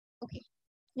 Okay,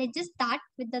 let's just start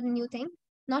with the new thing.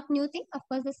 Not new thing, of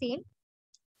course, the same.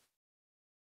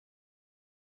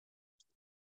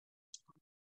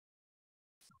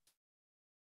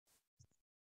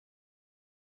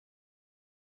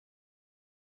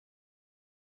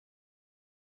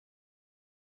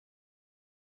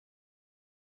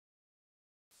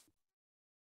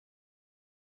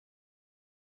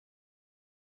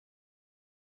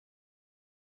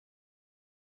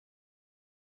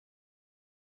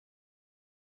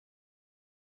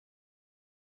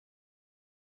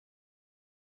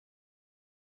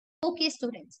 Okay,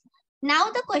 students.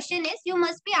 Now the question is, you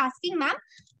must be asking, ma'am,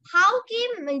 how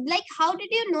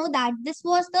did you know that this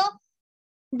was the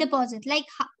deposit? Like,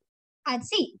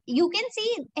 see, you can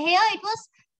see here it was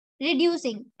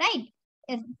reducing, right?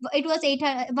 If it was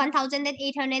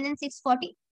 1,800 and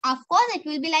 640, of course it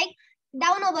will be like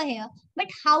down over here.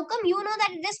 But how come you know that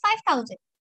it is 5,000?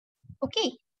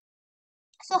 Okay.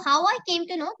 So how I came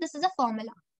to know, this is a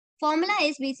formula. Formula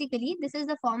is basically, this is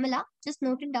the formula. Just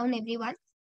note it down, everyone.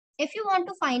 If you want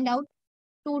to find out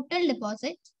total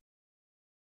deposit,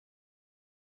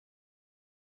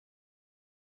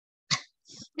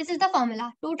 this is the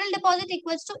formula. Total deposit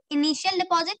equals to initial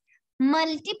deposit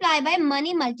multiplied by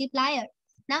money multiplier.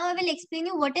 Now I will explain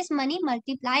you what is money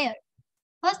multiplier.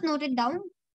 First note it down.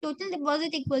 Total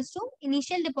deposit equals to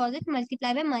initial deposit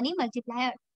multiplied by money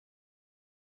multiplier.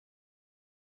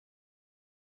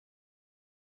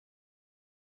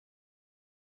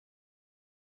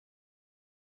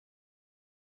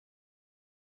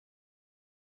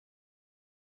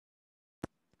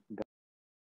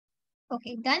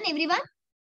 Okay, done everyone?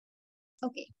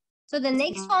 Okay. So the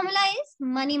next formula is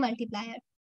money multiplier.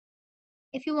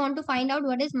 If you want to find out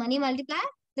what is money multiplier,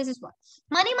 this is what.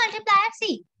 Money multiplier,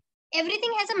 see,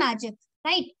 everything has a magic,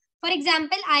 right? For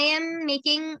example, I am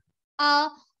making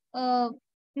for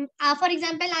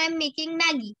example, I am making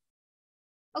Maggie.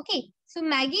 Okay, so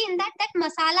Maggie, in that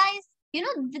masala is,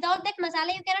 without that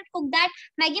masala, you cannot cook that.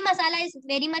 Maggie masala is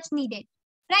very much needed,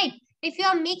 right? If you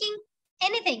are making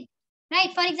anything,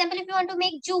 right? For example, if you want to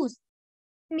make juice,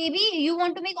 maybe you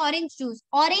want to make orange juice.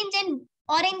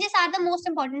 Oranges are the most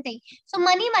important thing. So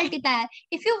money multiplier.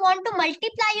 If you want to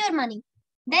multiply your money,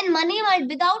 then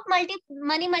without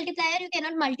money multiplier, you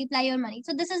cannot multiply your money.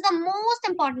 So this is the most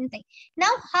important thing.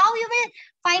 Now, how you will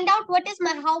find out what is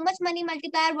how much money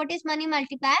multiplier, what is money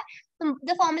multiplier?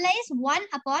 The formula is 1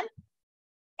 upon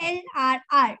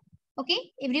LRR.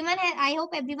 Okay, everyone I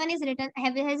hope everyone has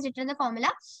written the formula.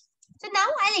 So now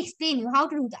I'll explain you how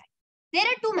to do that. There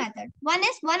are two methods. One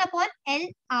is 1 upon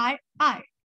LRR.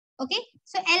 Okay,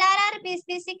 so LRR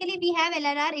basically we have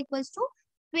LRR equals to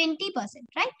 20%,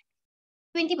 right?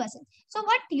 20%. So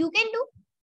what you can do,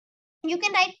 you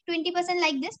can write 20%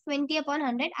 like this, 20 upon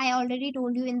 100. I already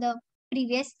told you in the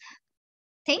previous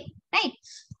thing, right?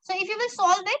 So if you will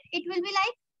solve it, it will be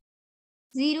like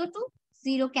 0 to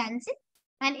 0 cancel,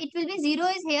 and it will be 0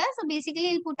 is here. So basically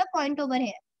you'll put a point over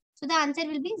here. So the answer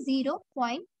will be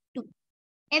 0.2.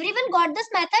 Everyone got this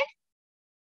method?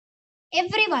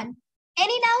 Everyone?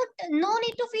 Any doubt? No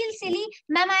need to feel silly.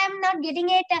 Ma'am, I am not getting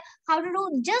it. How to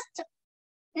do? Just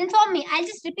inform me. I'll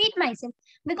just repeat myself,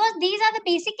 because these are the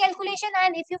basic calculation,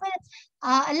 and if you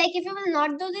will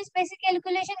not do this basic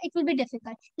calculation, it will be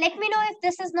difficult. Let me know if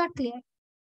this is not clear.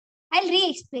 I'll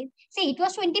re-explain. See, it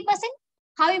was 20%.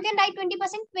 How you can write 20%?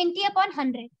 20 upon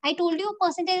 100. I told you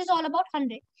percentage is all about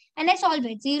 100. And I solved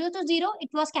it. 0 to 0, it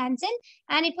was cancelled.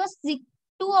 And it was 2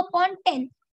 upon 10.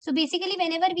 So basically,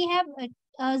 whenever we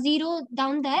have 0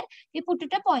 down there, we put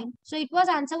it a point. So it was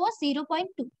answer was 0.2.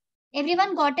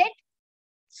 Everyone got it?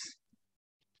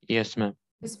 Yes, ma'am.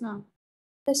 Yes, ma'am.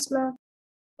 Yes, ma'am.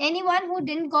 Anyone who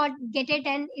didn't get it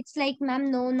and it's like,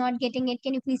 ma'am, no, not getting it.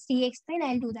 Can you please re-explain?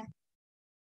 I'll do that.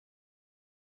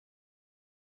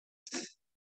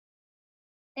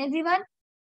 Everyone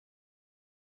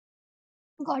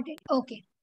got it? Okay.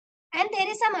 And there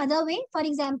is some other way. For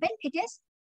example, it is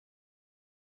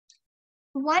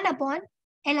 1 upon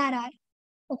LRR.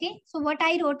 Okay. So what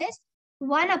I wrote is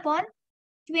 1 upon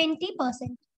 20%.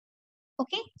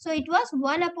 Okay. So it was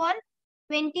 1 upon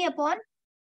 20 upon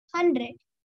 100.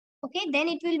 Okay. Then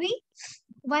it will be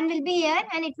 1 will be here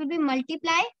and it will be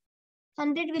multiply.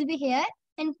 100 will be here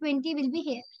and 20 will be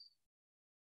here.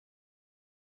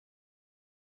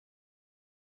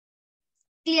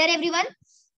 Clear, everyone?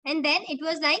 And then it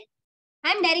was like,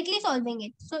 I'm directly solving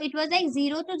it. So it was like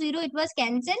 0 to 0, it was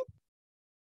cancelled.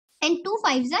 And 2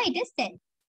 5s, it is 10.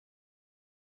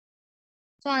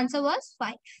 So answer was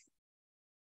 5.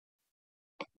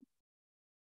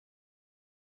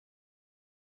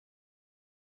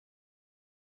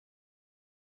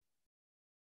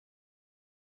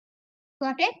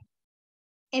 Got it?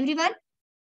 Everyone?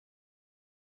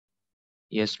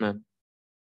 Yes, ma'am.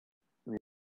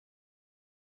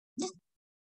 Just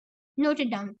note it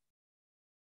down.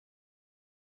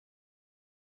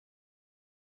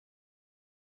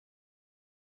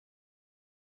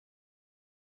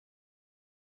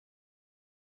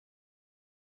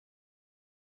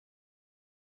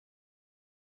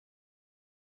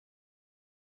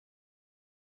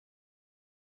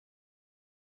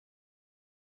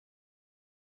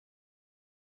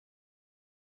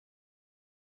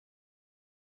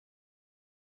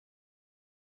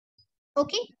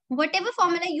 Okay, whatever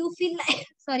formula you feel like,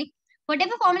 sorry,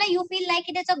 whatever formula you feel like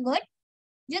it is a good,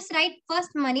 just write first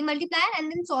money multiplier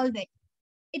and then solve it.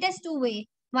 It has two ways.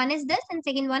 One is this and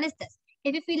second one is this.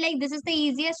 If you feel like this is the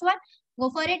easiest one, go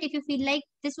for it. If you feel like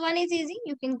this one is easy,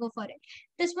 you can go for it.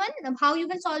 This one, how you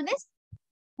will solve is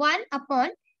 1 upon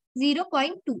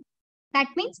 0.2. That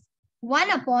means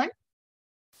 1 upon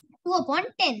 2 upon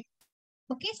 10.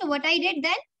 Okay, so what I did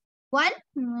then, 1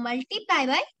 multiply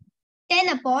by 10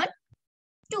 upon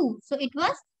 2. So it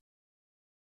was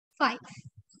 5.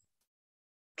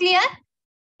 Clear?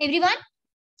 Everyone?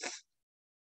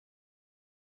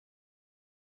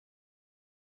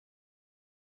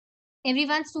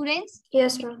 Everyone, students?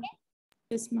 Yes, ma'am.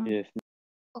 Yes, ma'am. Yes.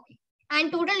 Okay. And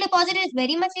total deposit is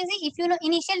very much easy. If you know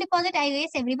initial deposit, I guess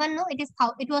everyone know it is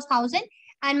how it was 1,000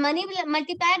 and money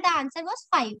multiplier, the answer was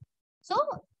 5. So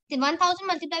the 1,000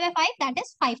 multiplied by 5, that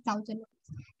is 5,000.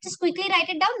 Just quickly write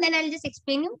it down, then I'll just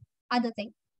explain you other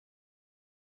thing.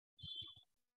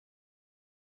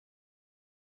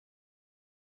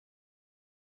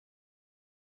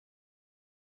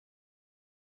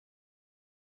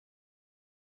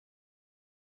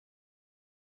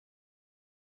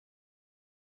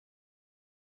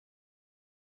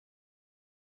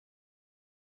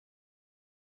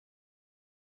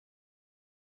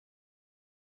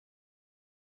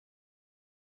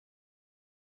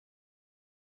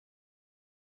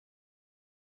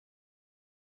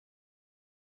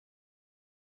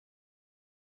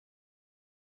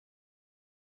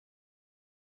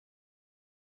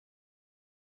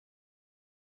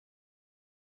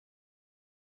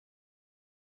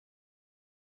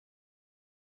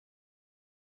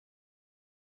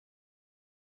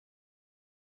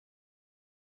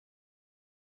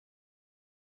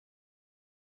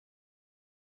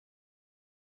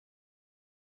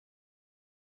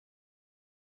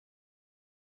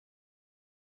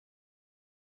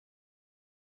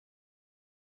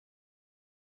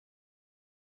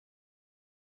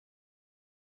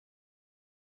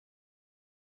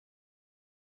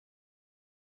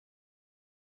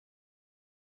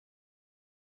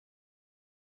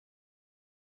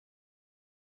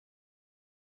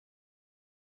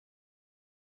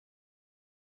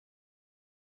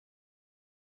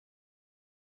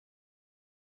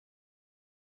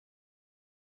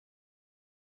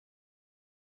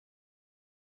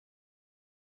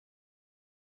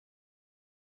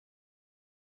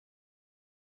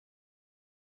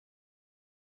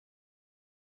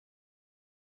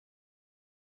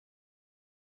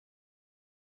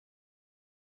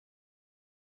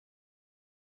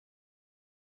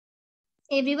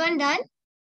 Everyone done?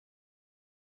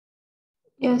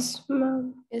 Yes,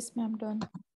 ma'am. Yes, ma'am. Done.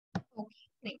 Okay,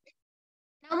 great.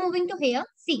 Now moving to here,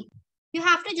 see, you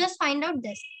have to just find out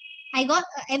this. I got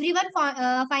everyone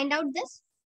find out this.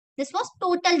 This was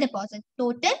total deposit,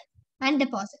 total and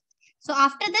deposit. So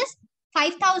after this,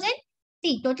 5,000.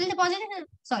 See, total deposit is,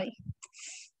 sorry,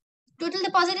 total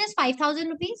deposit is 5,000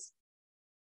 rupees.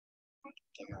 I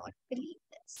cannot believe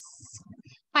this.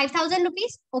 5,000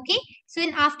 rupees. Okay. So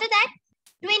in after that,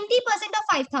 20% of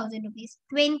 5,000 rupees.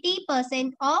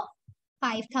 20% of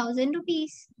 5,000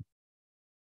 rupees.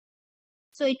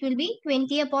 So it will be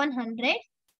 20 upon 100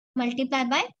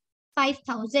 multiplied by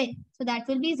 5,000. So that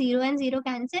will be 0 and 0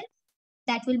 cancel.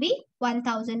 That will be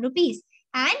 1,000 rupees.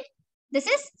 And this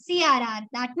is CRR.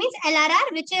 That means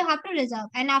LRR which you have to reserve.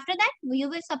 And after that, you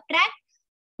will subtract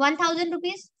 1,000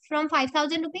 rupees from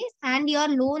 5,000 rupees and your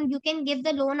loan, you can give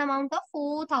the loan amount of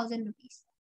 4,000 rupees.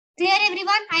 Clear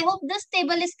everyone? I hope this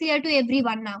table is clear to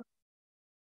everyone now.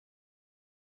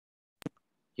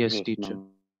 Yes, Yes, teacher. ma'am.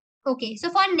 Okay, so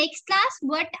for next class,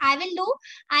 what I will do,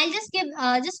 I'll just give,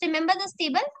 just remember this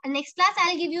table. Next class,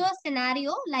 I'll give you a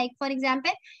scenario. Like for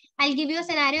example, I'll give you a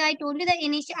scenario. I told you the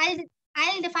initial,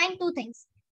 I'll define two things.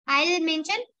 I'll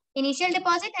mention initial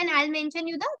deposit and I'll mention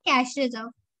you the cash reserve.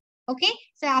 Okay.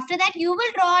 So after that, you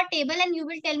will draw a table and you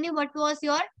will tell me what was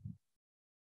your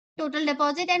total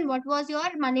deposit and what was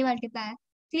your money multiplier.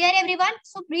 Clear, everyone?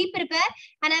 So pre-prepare,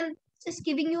 and I'm just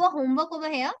giving you a homework over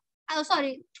here. Oh,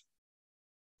 sorry.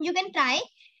 You can try.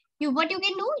 What you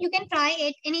can do, you can try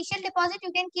it. Initial deposit,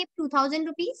 you can keep 2,000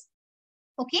 rupees.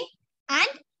 Okay.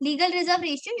 And legal reserve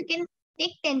ratio, you can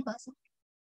take 10%.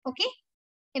 Okay.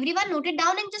 Everyone note it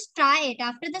down and just try it.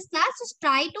 After this class, just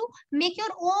try to make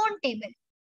your own table.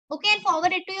 Okay, and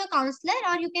forward it to your counselor,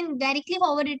 or you can directly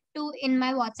forward it to in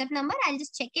my WhatsApp number. I'll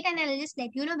just check it and I'll just let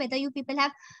you know whether you people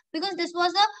have, because this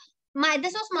was my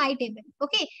table.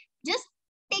 Okay, just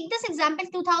take this example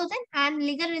 2,000 and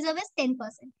legal reserve is 10%,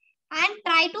 and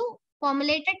try to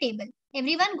formulate a table.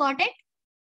 Everyone got it?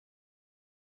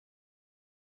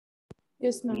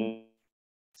 Yes, ma'am. Yeah.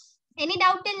 Any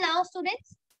doubt till now,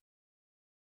 students?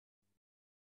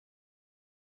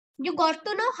 You got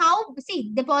to know how,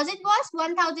 see, deposit was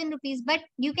 1,000 rupees, but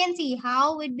you can see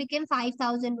how it became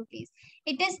 5,000 rupees.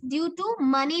 It is due to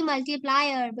money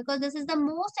multiplier, because this is the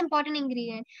most important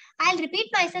ingredient. I'll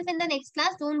repeat myself in the next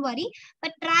class, don't worry,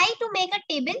 but try to make a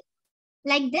table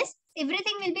like this.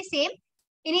 Everything will be same.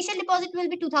 Initial deposit will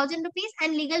be 2,000 rupees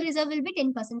and legal reserve will be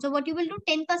 10%. So what you will do,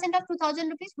 10% of 2,000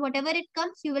 rupees, whatever it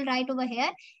comes, you will write over here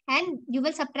and you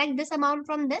will subtract this amount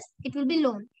from this. It will be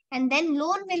loan. And then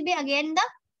loan will be again the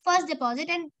first deposit,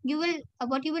 and you will,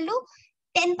 what you will do,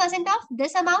 10% of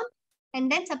this amount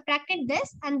and then subtracted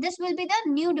this, and this will be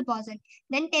the new deposit.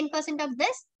 Then 10% of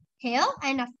this here,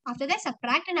 and after that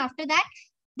subtract, and after that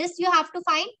this you have to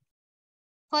find.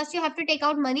 First, you have to take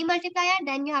out money multiplier,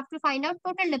 then you have to find out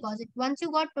total deposit. Once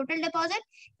you got total deposit,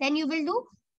 then you will do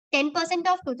 10%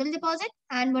 of total deposit,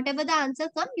 and whatever the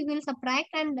answer comes, you will subtract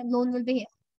and the loan will be here.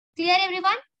 Clear,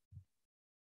 everyone?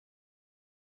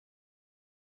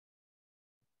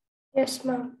 Yes,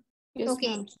 ma'am. Yes,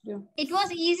 Okay. ma'am. Yeah. It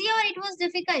was easy or it was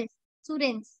difficult,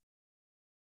 students?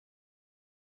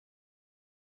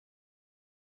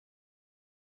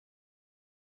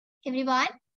 Everyone?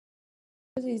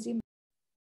 It was easy.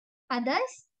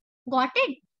 Others? Got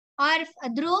it? Or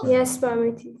Dhruv, Yes, ma'am.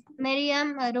 It is.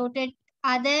 Miriam wrote it,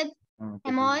 Adib,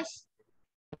 Amosh?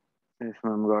 Yes,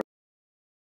 ma'am. Got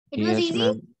It was Yes, easy?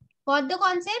 ma'am. Got the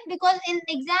concept? Because in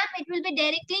exam, it will be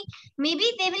directly, maybe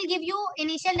they will give you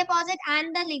initial deposit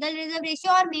and the legal reserve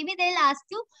ratio, or maybe they'll ask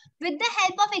you with the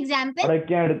help of example.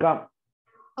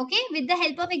 Okay, with the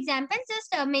help of examples,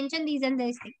 just mention these and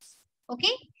these things.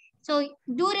 Okay, so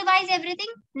do revise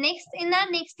everything. Next, in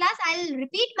our next class, I'll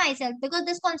repeat myself because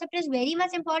this concept is very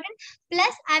much important.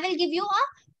 Plus, I will give you a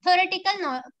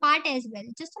theoretical part as well.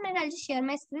 Just a minute, I'll just share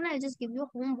my screen. I'll just give you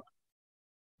homework.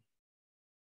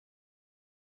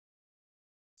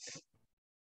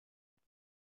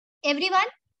 Everyone,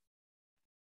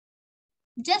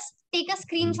 just take a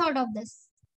screenshot of this.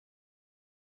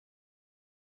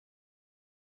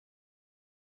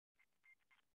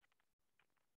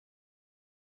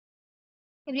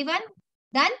 Everyone,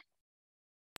 done?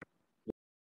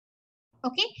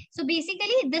 Okay, so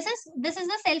basically this is the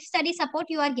self-study support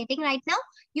you are getting right now.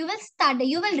 You will study,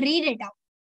 you will read it out.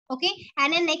 Okay,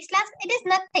 and in next class, it is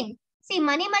nothing. See,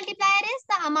 money multiplier is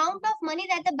the amount of money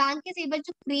that the bank is able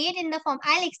to create in the form.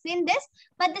 I'll explain this,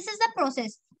 but this is the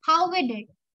process, how we did.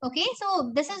 Okay,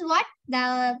 so this is what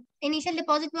the initial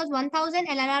deposit was 1,000,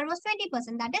 LRR was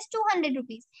 20%, that is 200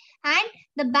 rupees. And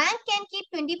the bank can keep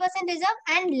 20% reserve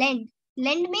and lend.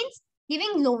 Lend means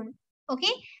giving loan.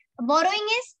 Okay, borrowing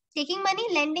is taking money,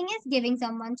 lending is giving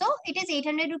someone. So it is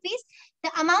 800 rupees.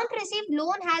 The amount received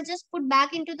loan has just put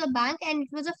back into the bank and it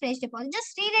was a fresh deposit.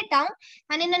 Just read it down,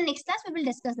 and in the next class we will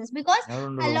discuss this, because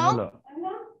along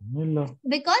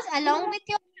with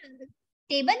your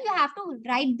table you have to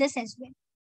write this as well.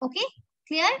 Okay,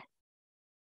 clear?